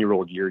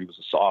 21-year-old year, he was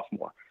a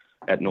sophomore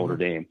at Notre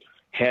Dame.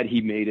 Had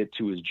he made it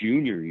to his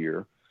junior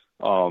year,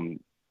 the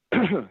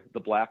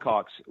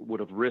Blackhawks would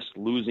have risked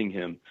losing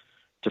him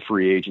to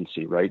free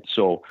agency, right?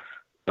 So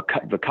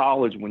the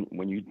college,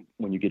 when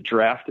you get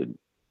drafted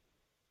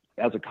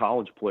as a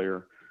college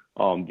player,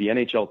 the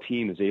NHL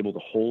team is able to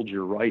hold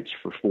your rights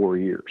for 4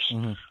 years,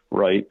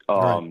 right?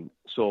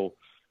 So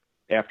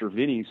after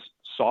Vinny's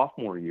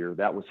sophomore year,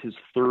 that was his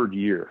third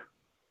year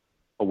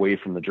away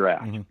from the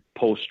draft,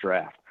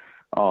 post-draft.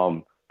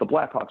 The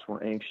Blackhawks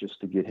were anxious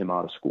to get him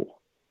out of school,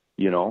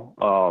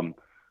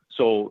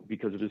 so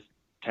because of his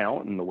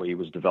talent and the way he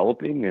was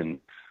developing and,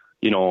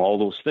 all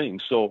those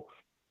things. So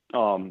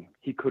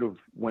he could have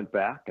went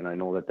back, and I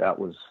know that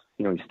was,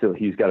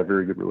 he's got a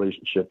very good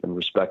relationship and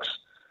respects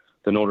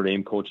the Notre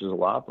Dame coaches a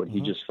lot, but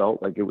he just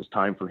felt like it was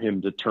time for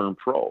him to turn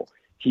pro.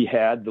 You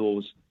have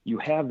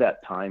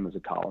that time as a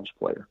college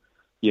player,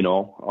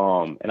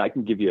 and I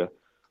can give you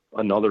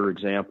another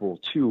example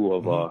too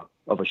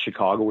of a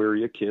Chicago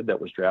area kid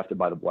that was drafted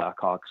by the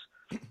Blackhawks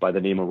by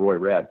the name of Roy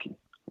Radke,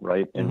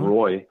 right? And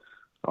Roy,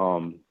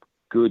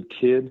 good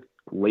kid,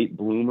 late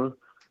bloomer,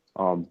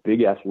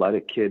 big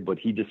athletic kid, but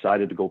he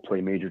decided to go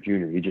play major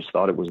junior. He just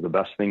thought it was the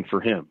best thing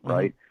for him,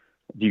 right?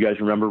 Do you guys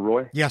remember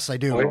Roy? Yes, I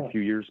do. A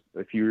few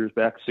years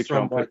back, six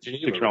round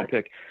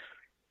pick.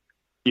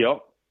 Yep.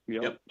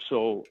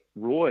 So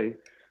Roy,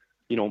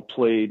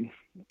 played.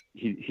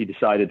 He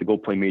decided to go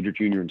play major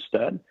junior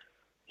instead.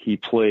 He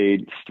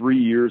played 3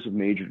 years of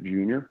major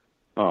junior.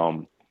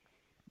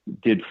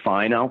 Did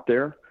fine out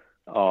there,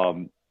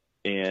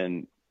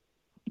 and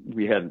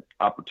we had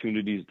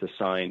opportunities to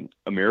sign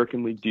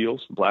American League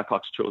deals.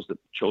 Blackhawks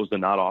chose to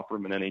not offer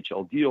him an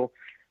NHL deal.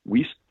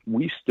 We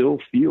still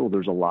feel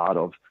there's a lot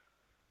of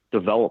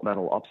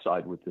developmental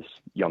upside with this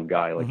young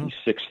guy. Like, he's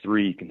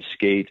 6'3", he can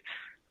skate.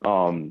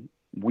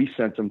 We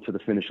sent him to the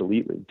Finnish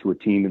Elite League, to a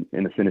team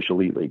in the Finnish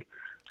Elite League,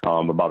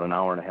 about an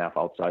hour and a half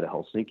outside of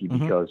Helsinki,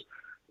 because,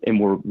 and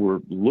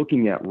we're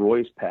looking at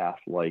Roy's path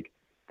like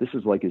this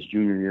is like his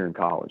junior year in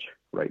college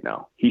right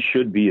now. He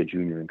should be a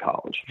junior in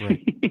college.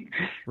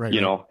 Right.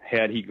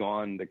 Had he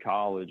gone to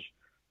college,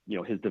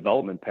 his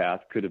development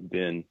path could have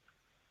been,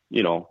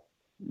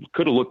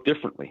 could have looked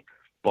differently.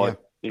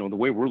 But, the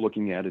way we're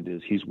looking at it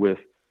is he's with,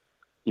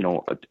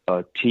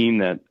 a team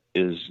that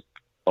is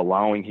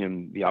allowing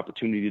him the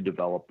opportunity to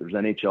develop. There's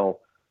NHL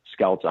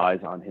scouts'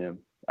 eyes on him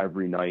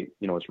every night.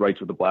 His rights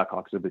with the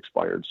Blackhawks have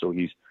expired, so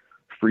he's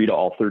free to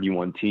all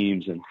 31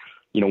 teams. And,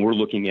 we're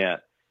looking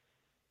at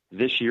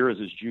this year as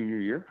his junior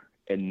year,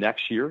 and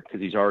next year,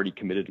 because he's already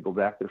committed to go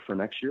back there for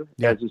next year,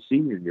 as his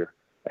senior year.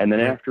 And then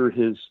after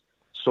his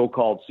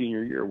so-called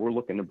senior year, we're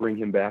looking to bring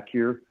him back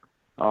here,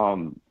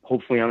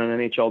 hopefully on an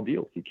NHL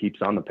deal if he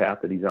keeps on the path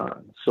that he's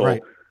on. So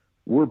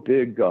we're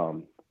big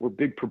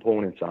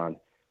proponents on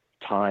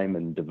time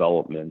and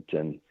development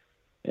and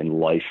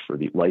life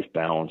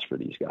balance for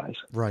these guys.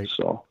 Right.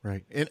 So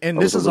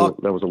and this is all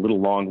that was a little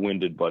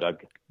long-winded,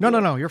 but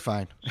No, you're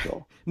fine.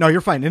 So. No,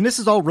 you're fine. And this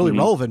is all really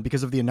relevant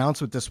because of the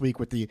announcement this week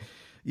with the,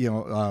 they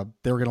were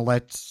going to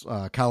let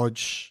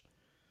college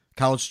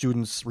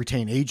students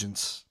retain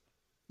agents,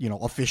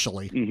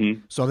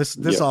 officially. So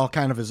this all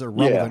kind of is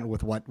irrelevant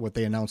with what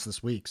they announced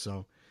this week.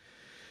 So,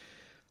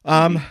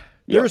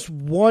 There's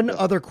one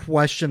other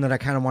question that I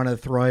kind of wanted to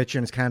throw at you,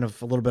 and it's kind of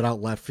a little bit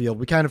out left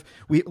field.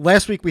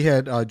 Last week we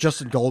had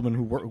Justin Goldman,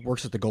 who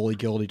works at the Goalie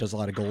Guild. He does a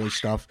lot of goalie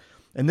stuff,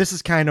 and this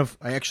is kind of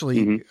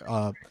actually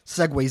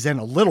segues in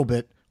a little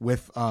bit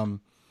with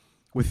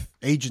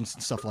agents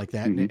and stuff like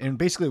that. And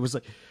basically, it was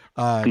like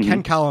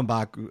Ken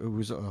Kallenbach,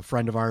 who's a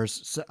friend of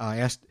ours,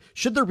 asked,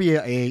 should there be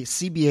a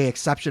CBA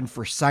exception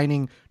for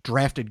signing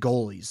drafted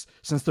goalies,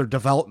 since their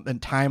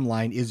development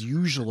timeline is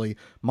usually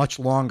much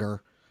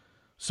longer.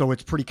 So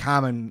it's pretty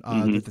common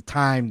that the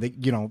time that,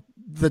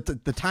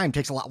 the time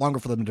takes a lot longer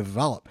for them to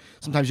develop.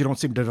 Sometimes you don't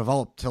see them to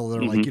develop till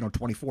they're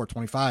 24,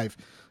 25.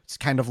 It's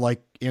kind of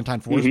like Anton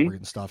Forsberg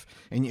and stuff.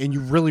 And you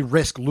really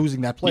risk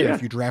losing that player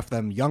if you draft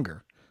them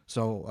younger.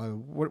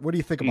 So what do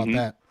you think about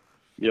that?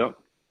 Yep.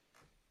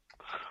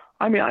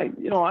 I mean, I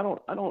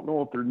don't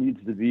know if there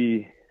needs to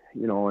be,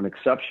 an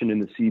exception in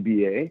the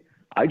CBA.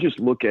 I just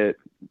look at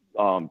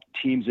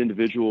teams'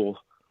 individual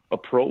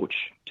approach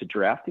to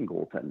drafting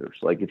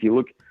goaltenders. Like if you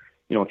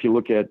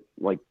look at,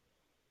 like,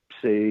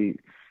 say,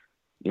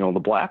 the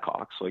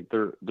Blackhawks, like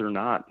they're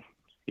not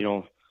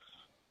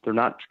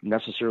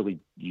necessarily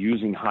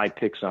using high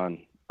picks on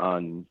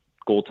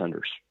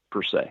goaltenders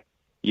per se.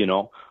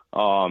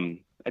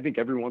 I think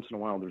every once in a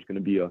while there's going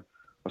to be a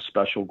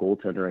special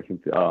goaltender. I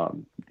think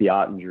the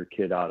Ottinger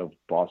kid out of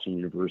Boston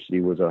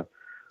University was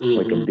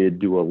like a bid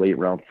to a late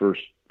round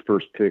first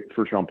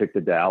round pick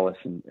to Dallas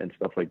and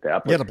stuff like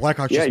that. But, the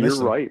Blackhawks just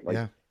missed him. Right.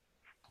 Like,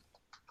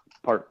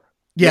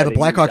 the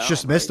Blackhawks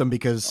just missed him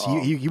because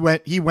he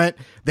went.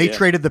 They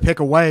traded the pick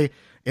away,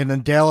 and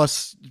then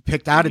Dallas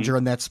picked Ottinger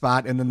in that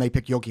spot, and then they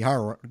picked Yoki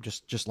Hara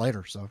just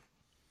later. So,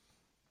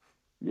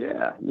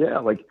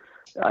 like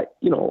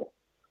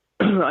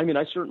I mean,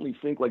 I certainly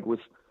think, like,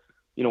 with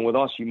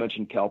us, you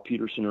mentioned Cal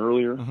Peterson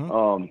earlier.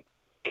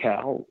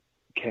 Cal,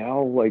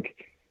 like,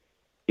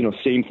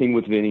 same thing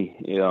with Vinny,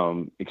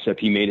 except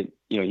he made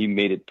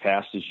it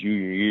past his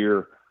junior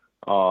year.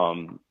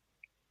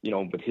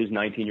 But his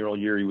 19-year-old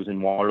year, he was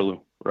in Waterloo,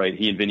 right?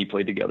 He and Vinny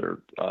played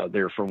together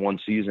there for one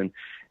season,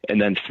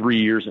 and then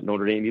 3 years at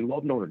Notre Dame. He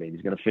loved Notre Dame.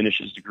 He's going to finish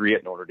his degree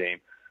at Notre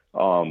Dame.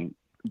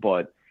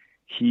 But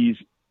he's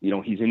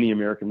in the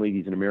American League.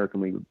 He's an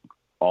American League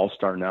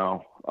All-Star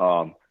now.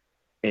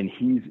 And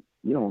he's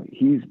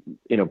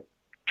in a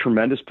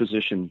tremendous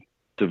position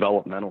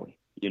developmentally,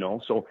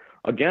 So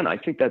again, I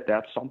think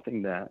that's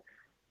something that,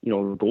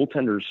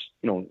 goaltenders,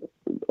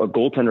 a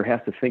goaltender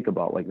has to think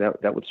about. Like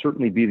that would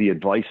certainly be the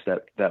advice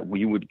that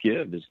we would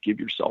give, is give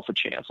yourself a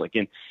chance. Like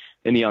in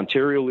the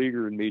Ontario League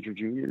or in Major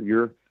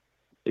Junior,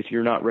 if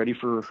you're not ready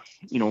for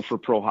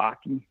pro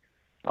hockey,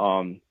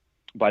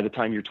 by the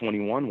time you're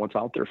 21, what's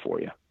out there for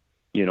you,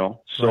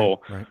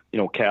 So,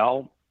 right.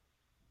 Cal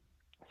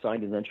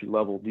signed an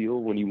entry-level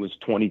deal when he was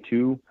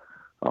 22,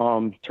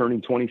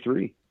 turning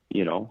 23,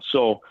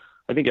 So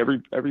I think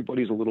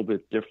everybody's a little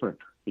bit different,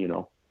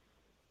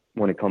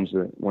 when it comes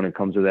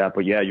to that.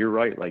 But yeah, you're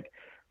right. Like,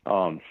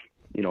 now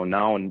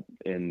and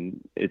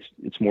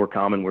it's more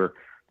common where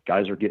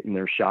guys are getting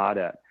their shot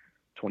at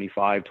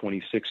 25,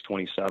 26,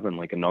 27.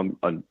 Like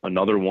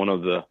another one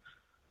of the,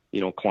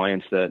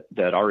 clients that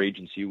our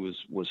agency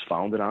was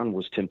founded on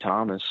was Tim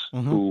Thomas,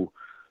 who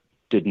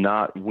did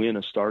not win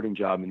a starting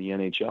job in the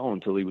NHL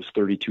until he was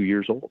 32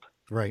 years old.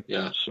 Right.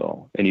 Yeah.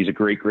 So, and he's a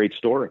great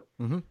story.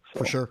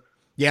 For sure.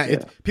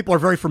 Yeah. People are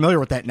very familiar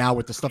with that now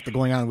with the stuff that's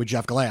going on with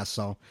Jeff Glass.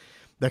 So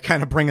they're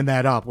kind of bringing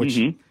that up, which,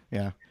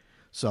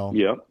 So,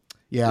 yeah,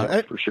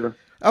 for sure.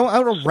 I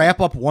want to wrap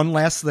up one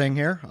last thing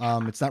here.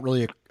 It's not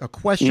really a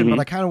question, but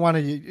I kind of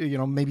wanted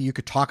to, maybe you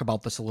could talk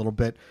about this a little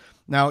bit.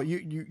 Now,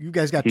 you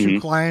guys got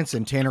two clients,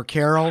 in Tanner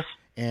Carroll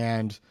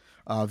and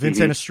Vince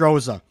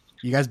Anastroza.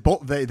 You guys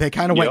both, they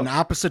kind of went in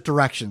opposite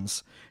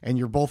directions, and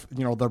you're both,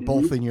 they're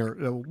both in your,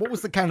 what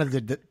was the kind of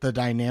the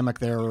dynamic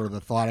there, or the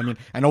thought? I mean,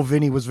 I know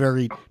Vinny was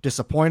very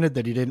disappointed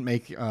that he didn't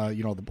make,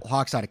 the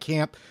Hawks out of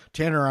camp.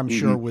 Tanner, I'm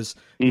sure, was,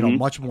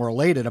 much more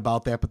elated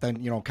about that, but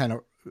then, kind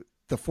of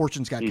the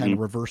fortunes got kind of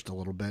reversed a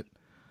little bit.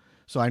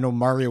 So I know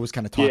Mario was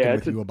kind of talking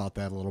with you about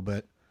that a little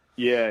bit.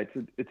 Yeah,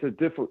 it's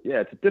difficult,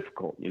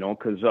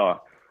 because,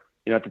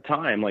 at the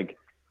time, like,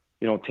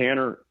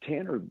 Tanner,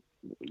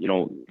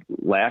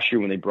 last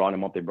year when they brought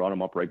him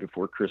up right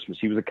before Christmas.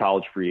 He was a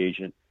college free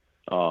agent,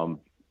 and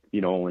a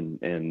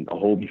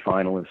Hobie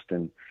finalist,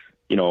 and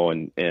he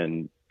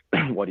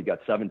got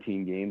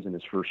 17 games in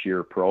his first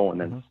year pro.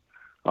 And then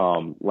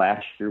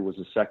last year was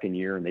his second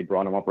year, and they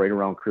brought him up right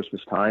around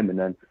Christmas time. And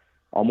then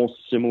almost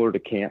similar to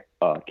camp,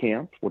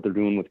 what they're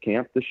doing with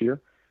camp this year,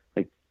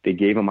 like they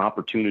gave him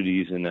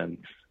opportunities. And then,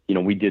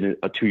 we did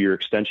a 2-year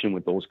extension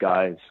with those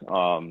guys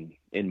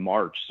in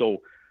March.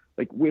 So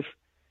like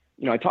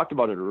I talked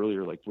about it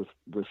earlier, like with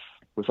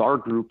our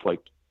group, like,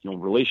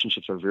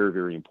 relationships are very,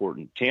 very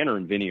important. Tanner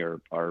and Vinny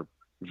are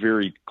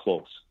very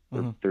close.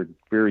 They're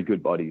very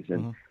good buddies.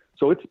 And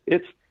so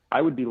it's,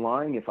 I would be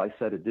lying if I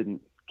said it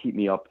didn't keep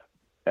me up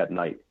at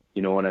night.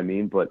 You know what I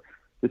mean? But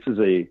it's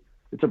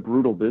a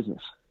brutal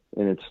business,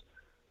 and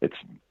it's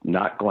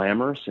not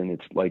glamorous, and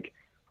it's like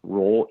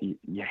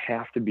you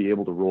have to be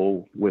able to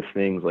roll with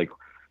things like,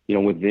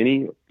 with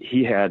Vinny,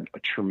 he had a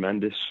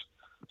tremendous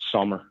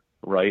summer,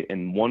 right?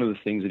 And one of the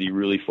things that he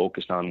really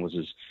focused on was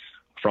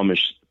from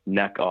his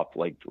neck up,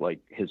 like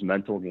his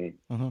mental game.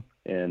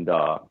 And,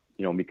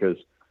 because,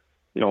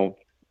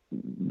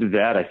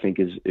 that I think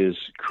is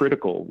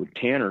critical with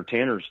Tanner.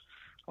 Tanner's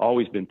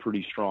always been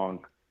pretty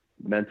strong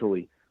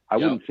mentally. I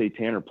wouldn't say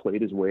Tanner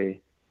played his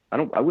way.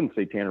 I wouldn't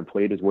say Tanner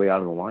played his way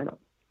out of the lineup,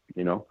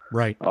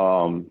 Right.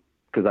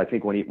 Because I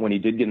think when he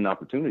did get an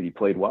opportunity, he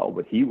played well,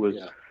 but he was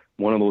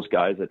one of those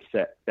guys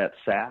that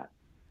sat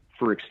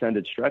for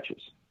extended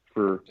stretches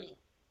for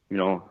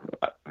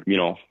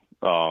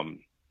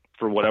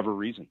whatever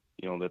reason,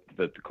 that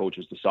the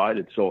coaches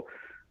decided. So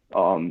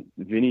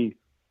Vinny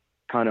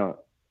kind of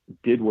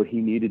did what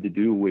he needed to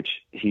do, which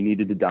he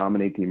needed to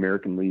dominate the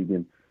American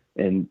League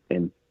and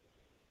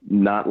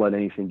not let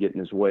anything get in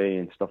his way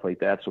and stuff like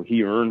that. So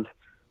he earned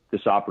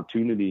this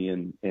opportunity,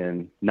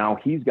 and now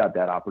he's got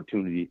that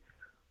opportunity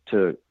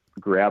to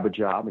grab a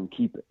job and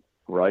keep it,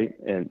 right?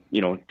 And,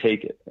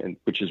 take it, and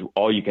which is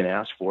all you can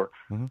ask for.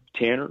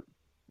 Tanner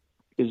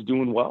is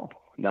doing well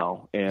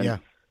now.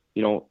 And,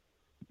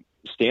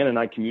 Stan and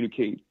I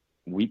communicate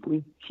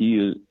weekly.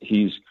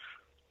 He's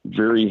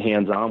very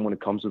hands-on when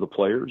it comes to the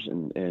players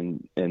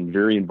and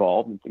very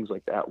involved and things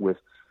like that with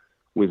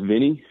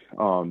Vinny.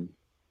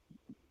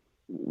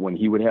 When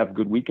he would have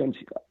good weekends,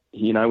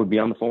 he and I would be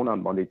on the phone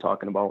on Monday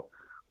talking about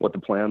what the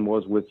plan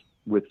was with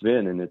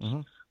Vin. And it's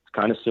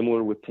kind of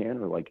similar with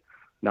Tanner. Like,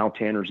 now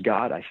Tanner's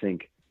got, I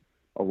think,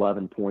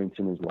 11 points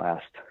in his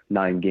last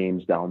 9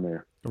 games down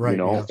there, right,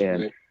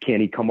 and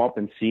can he come up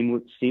and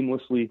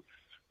seamlessly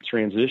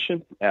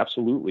transition?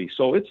 Absolutely.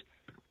 So it's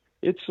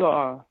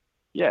one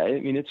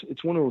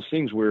of those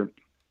things where,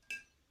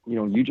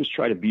 you just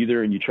try to be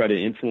there and you try to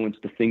influence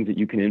the things that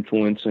you can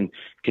influence and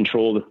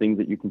control the things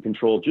that you can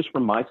control. Just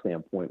from my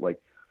standpoint,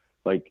 like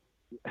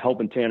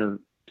helping Tanner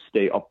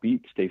stay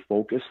upbeat, stay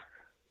focused.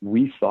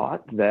 We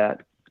thought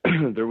that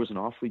there was an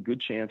awfully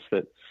good chance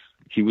that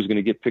he was going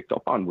to get picked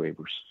up on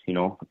waivers.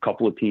 A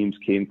couple of teams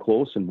came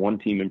close, and one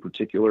team in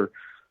particular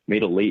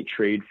made a late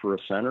trade for a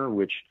center,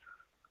 which,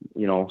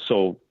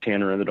 so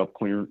Tanner ended up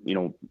clearing,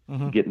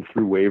 getting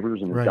through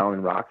waivers and is down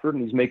in Rockford,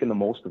 and he's making the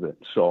most of it.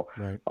 So,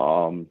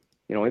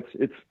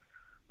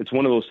 it's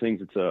one of those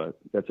things.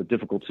 That's a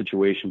difficult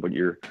situation, but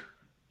you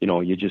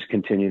you just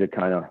continue to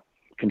kind of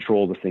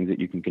control the things that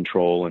you can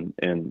control and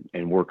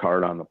work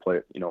hard on the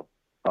play,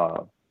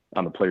 on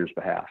the player's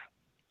behalf.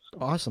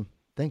 Awesome.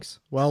 Thanks.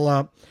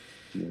 Well,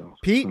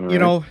 Pete,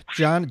 right.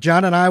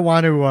 John and I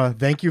want to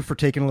thank you for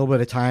taking a little bit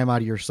of time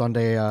out of your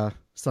Sunday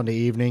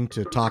evening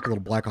to talk a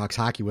little Blackhawks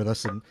hockey with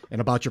us and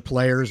about your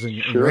players and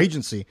your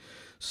agency.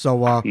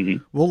 So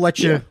we'll let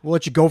you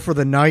go for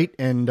the night.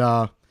 And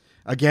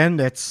again,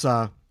 that's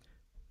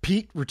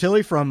Pete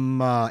Rutilli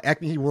from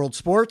Acme World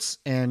Sports,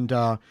 and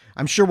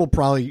I'm sure we'll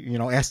probably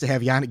ask to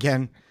have you on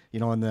again.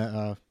 In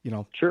the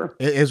sure,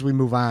 as we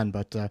move on.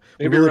 But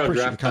we really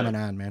appreciate you coming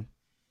on, man.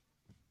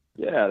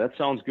 Yeah, that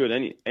sounds good.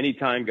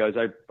 Anytime, guys.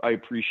 I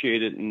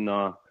appreciate it, and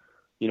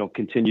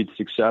continued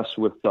success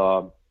with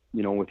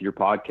with your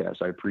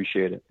podcast. I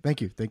appreciate it.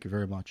 Thank you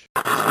very much.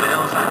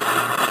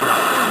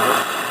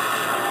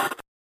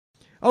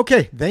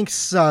 Okay,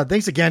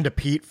 thanks again to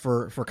Pete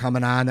for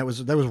coming on. That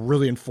was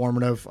really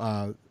informative.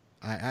 I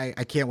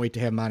can't wait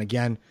to have him on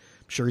again.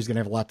 I'm sure he's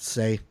gonna have a lot to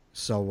say.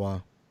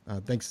 So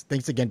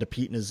thanks again to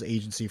Pete and his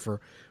agency for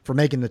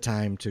making the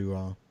time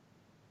to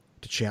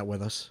chat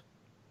with us.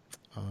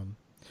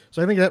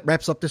 So I think that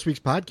wraps up this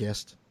week's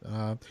podcast.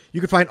 You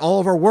can find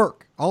all of our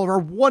work, all of our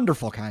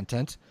wonderful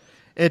content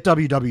at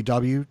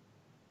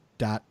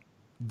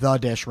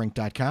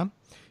www.the-rink.com.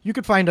 You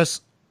can find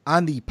us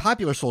on the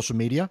popular social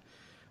media.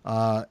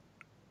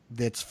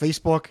 That's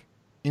Facebook,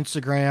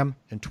 Instagram,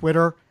 and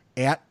Twitter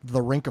at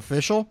The Rink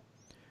Official.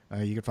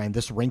 You can find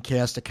this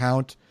Rinkcast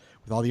account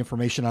with all the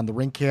information on the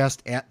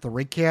Rinkcast at The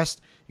Rinkcast.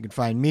 You can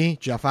find me,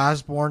 Jeff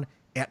Osborne,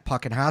 at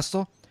Puck and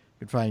Hostel.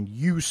 You can find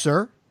you,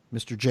 sir,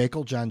 Mr.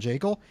 Jekyll, John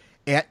Jekyll,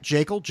 at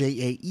Jekyll,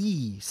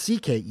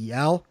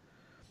 Jaeckel.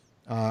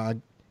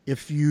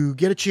 If you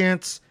get a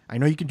chance, I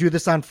know you can do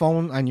this on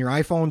your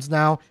iPhones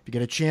now. If you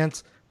get a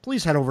chance,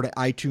 please head over to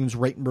iTunes,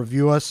 rate and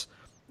review us.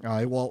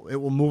 It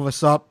will move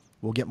us up.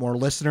 We'll get more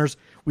listeners.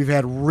 We've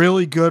had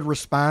really good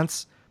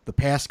response the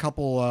past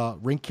couple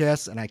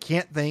Rinkcasts, and I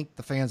can't thank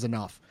the fans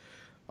enough.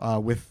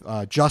 With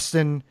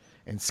Justin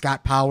and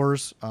Scott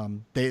Powers,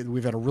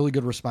 we've had a really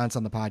good response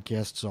on the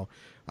podcast. So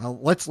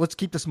let's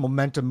keep this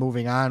momentum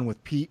moving on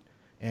with Pete.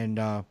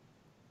 And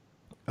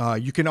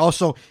you can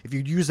also, if you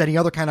use any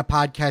other kind of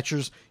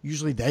podcatchers,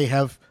 usually they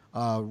have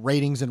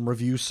ratings and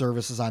review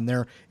services on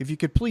there. If you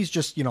could please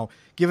just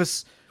give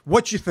us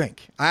what you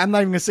think. I'm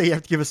not even going to say you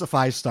have to give us a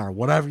 5-star.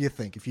 Whatever you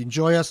think. If you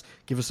enjoy us,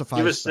 give us a 5-star.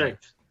 Give us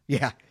 6.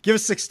 Yeah, give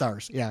us 6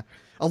 stars. Yeah,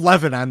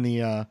 11 on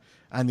the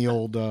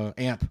old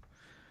amp.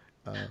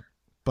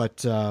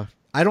 But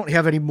I don't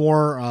have any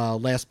more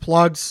last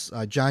plugs.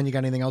 John, you got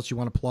anything else you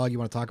want to plug? You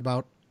want to talk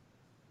about?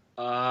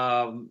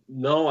 No.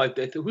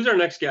 Who's our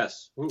next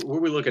guest? Who are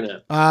we looking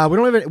at?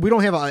 We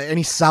don't have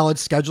any solid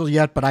schedule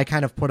yet, but I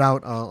kind of put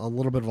out a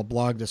little bit of a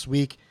blog this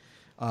week,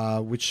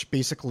 which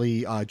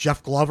basically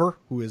Jeff Glover,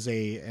 who is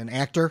an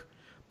actor,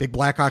 big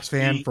Blackhawks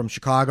fan from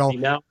Chicago. The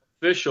now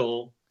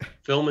official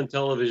film and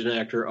television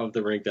actor of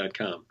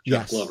TheRink.com,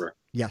 Jeff Glover.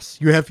 Yes,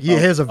 he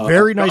has a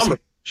very nice.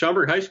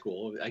 Schaumburg High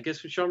School, I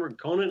guess, with Schaumburg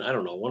Conan. I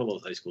don't know, one of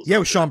those high schools. Yeah, it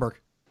was Schaumburg.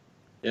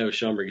 Yeah, it was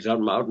Schaumburg. He's out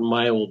in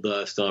my old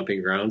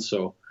stomping ground.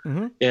 So,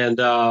 and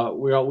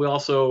we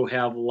also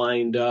have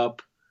lined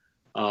up.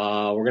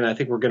 I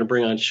think we're gonna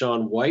bring on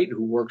Sean White,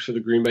 who works for the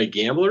Green Bay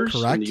Gamblers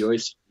in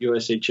the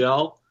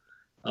USHL.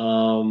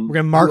 We're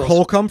gonna Mark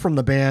Holcomb from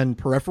the band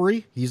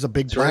Periphery. He's a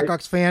big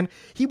Blackhawks fan.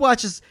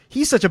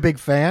 He's such a big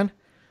fan.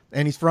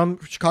 And he's from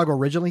Chicago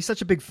originally. He's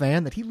such a big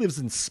fan that he lives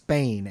in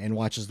Spain and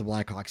watches the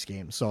Blackhawks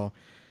game. So,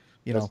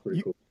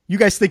 cool. You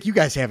guys think you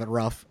guys have it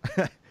rough.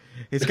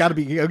 It's got to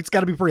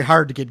be pretty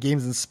hard to get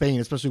games in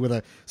Spain, especially with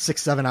a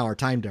 6-7 hour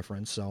time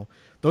difference. So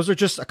those are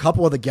just a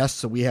couple of the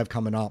guests that we have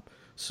coming up.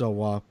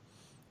 So,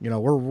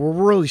 we're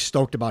really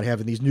stoked about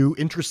having these new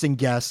interesting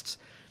guests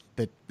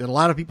that a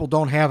lot of people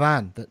don't have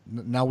on, that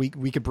now we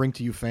could bring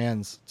to you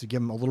fans to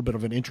give them a little bit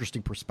of an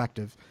interesting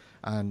perspective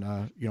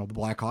on, the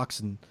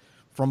Blackhawks and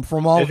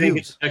from all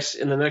views.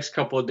 In the next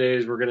couple of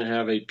days, we're going to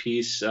have a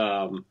piece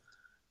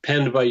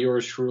penned by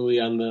yours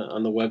truly on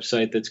the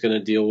website that's going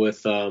to deal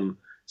with some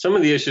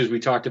of the issues we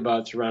talked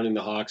about surrounding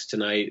the Hawks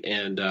tonight,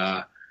 and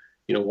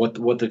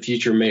what the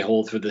future may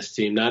hold for this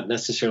team. Not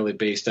necessarily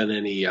based on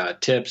any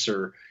tips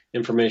or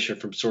information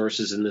from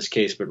sources in this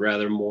case, but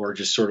rather more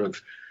just sort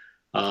of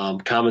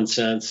common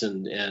sense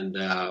and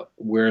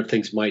where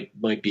things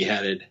might be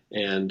headed.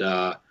 And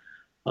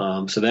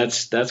so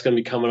that's going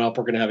to be coming up.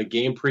 We're going to have a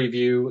game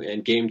preview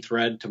and game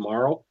thread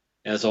tomorrow,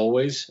 as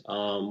always,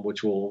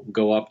 which will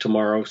go up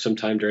tomorrow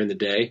sometime during the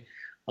day.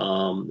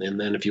 And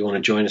then if you want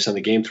to join us on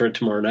the game thread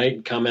tomorrow night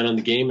and comment on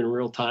the game in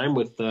real time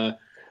with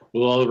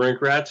all the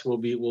Rink Rats, we'll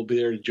be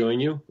there to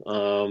join you.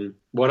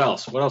 What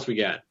else? What else we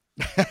got?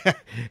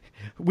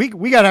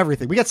 we got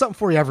everything. We got something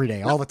for you every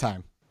day, all the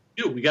time.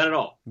 Dude, we got it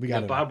all. We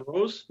got Bob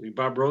Rose.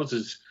 Bob Rose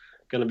is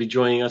going to be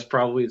joining us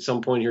probably at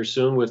some point here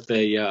soon with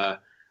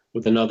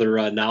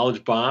another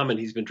knowledge bomb, and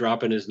he's been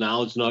dropping his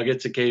knowledge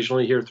nuggets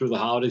occasionally here through the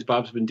holidays.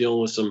 Bob's been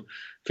dealing with some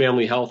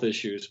family health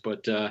issues,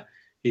 but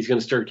he's going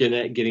to start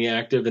getting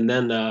active. And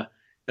then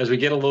as we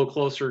get a little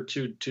closer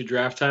to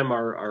draft time,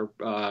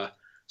 our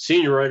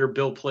senior writer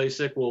Bill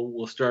Plasek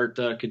will start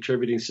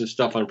contributing some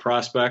stuff on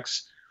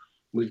prospects.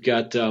 We've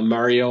got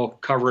Mario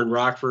covering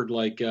Rockford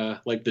like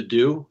the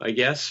Dew, I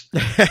guess.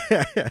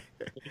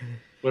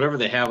 Whatever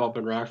they have up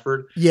in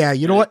Rockford. Yeah,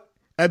 you know what?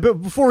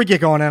 But before we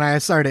get going, and I'm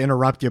sorry to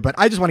interrupt you, but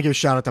I just want to give a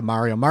shout out to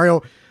Mario.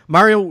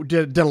 Mario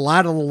did a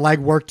lot of the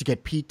legwork to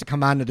get Pete to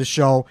come on to the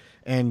show.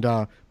 And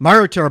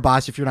Mario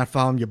Terabasi, if you're not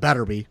following him, you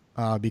better be,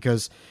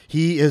 because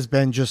he has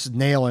been just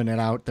nailing it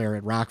out there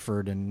at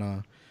Rockford.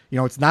 And,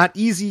 it's not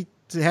easy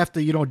to have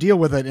to, deal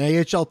with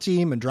an AHL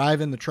team and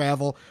drive in the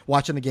travel,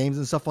 watching the games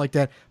and stuff like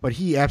that. But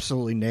he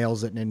absolutely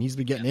nails it. And he's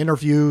been getting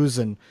interviews.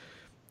 And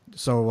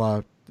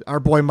so our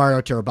boy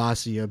Mario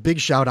Terabasi, a big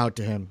shout out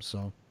to him.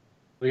 So.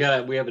 We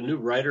have a new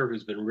writer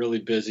who's been really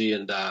busy,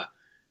 and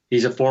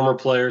he's a former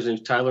player. His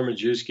name's Tyler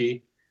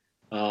Majewski,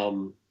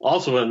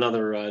 also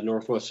another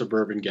Northwest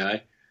Suburban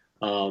guy.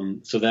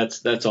 So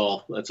that's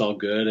all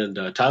good.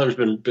 And Tyler's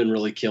been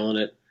really killing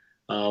it.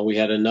 We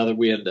had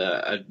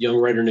a young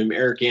writer named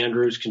Eric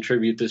Andrews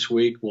contribute this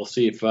week. We'll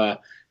see if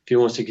he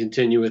wants to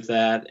continue with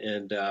that.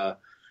 And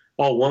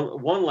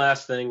one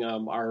last thing,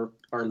 our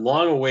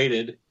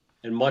long-awaited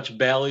and much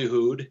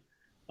ballyhooed.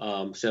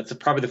 So that's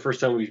probably the first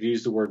time we've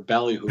used the word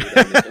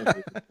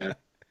ballyhooed.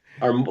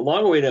 Our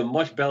long-awaited,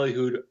 much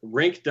ballyhooed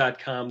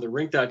Rink.com, the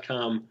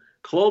Rink.com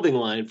clothing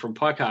line from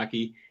Puck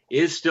Hockey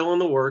is still in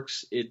the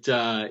works.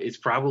 It's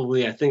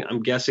probably,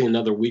 I'm guessing,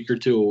 another week or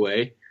two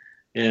away.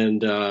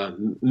 And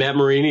Matt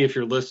Marini, if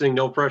you're listening,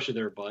 no pressure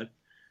there, bud.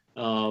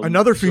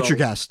 Another future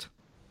guest.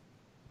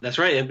 That's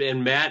right.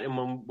 And Matt,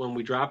 and when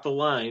we drop the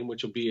line,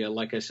 which will be,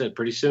 like I said,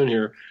 pretty soon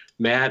here,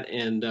 Matt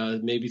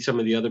and maybe some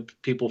of the other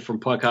people from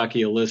Puck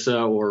Hockey,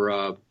 Alyssa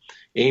or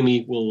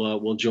Amy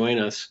will join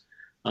us,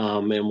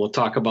 and we'll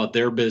talk about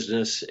their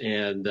business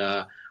and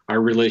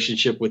our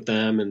relationship with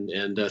them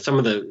and some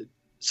of the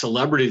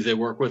celebrities they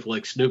work with,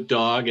 like Snoop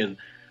Dogg and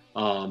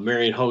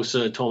Marian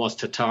Hossa, Tomas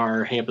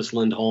Tatar, Hampus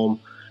Lindholm,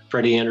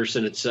 Freddie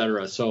Anderson,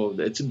 etc. So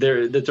it's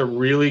a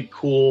really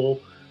cool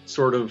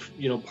sort of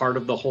part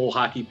of the whole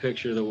hockey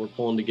picture that we're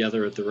pulling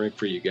together at the Rink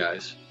for you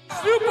guys.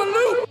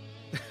 Super-loop!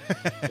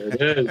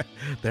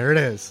 There it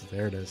is.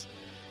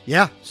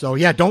 Yeah. So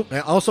yeah,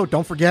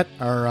 don't forget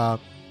our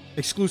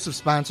exclusive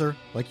sponsor,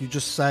 like you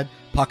just said,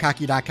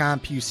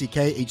 puckhockey.com,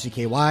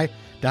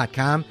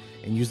 PUCKHCKY.com,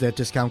 and use that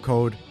discount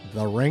code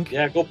The Rink.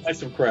 Yeah, go buy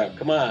some crap.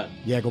 Come on.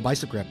 Yeah, go buy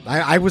some crap.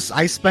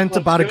 I spent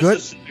about a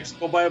good.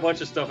 Go buy a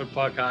bunch of stuff at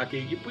Puck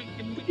Hockey.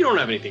 You don't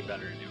have anything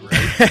better to do,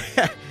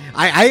 right?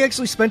 I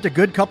actually spent a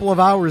good couple of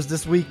hours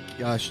this week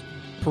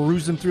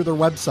perusing through their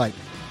website.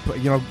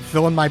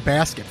 filling my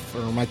basket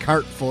or my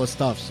cart full of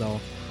stuff. So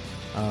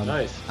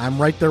Nice.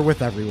 I'm right there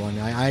with everyone.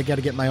 I got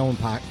to get my own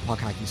puck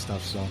hockey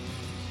stuff. So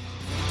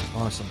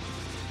awesome.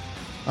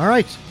 All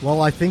right.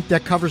 Well, I think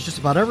that covers just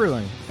about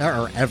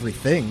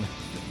everything.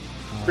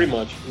 Pretty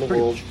much in the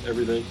world,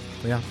 everything.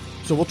 Yeah.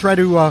 So we'll try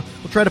to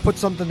put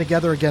something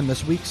together again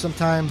this week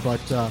sometime.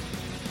 But to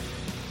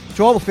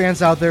all the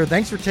fans out there,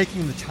 thanks for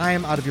taking the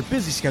time out of your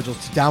busy schedules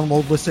to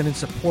download, listen, and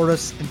support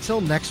us.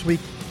 Until next week,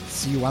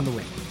 see you on the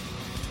rink.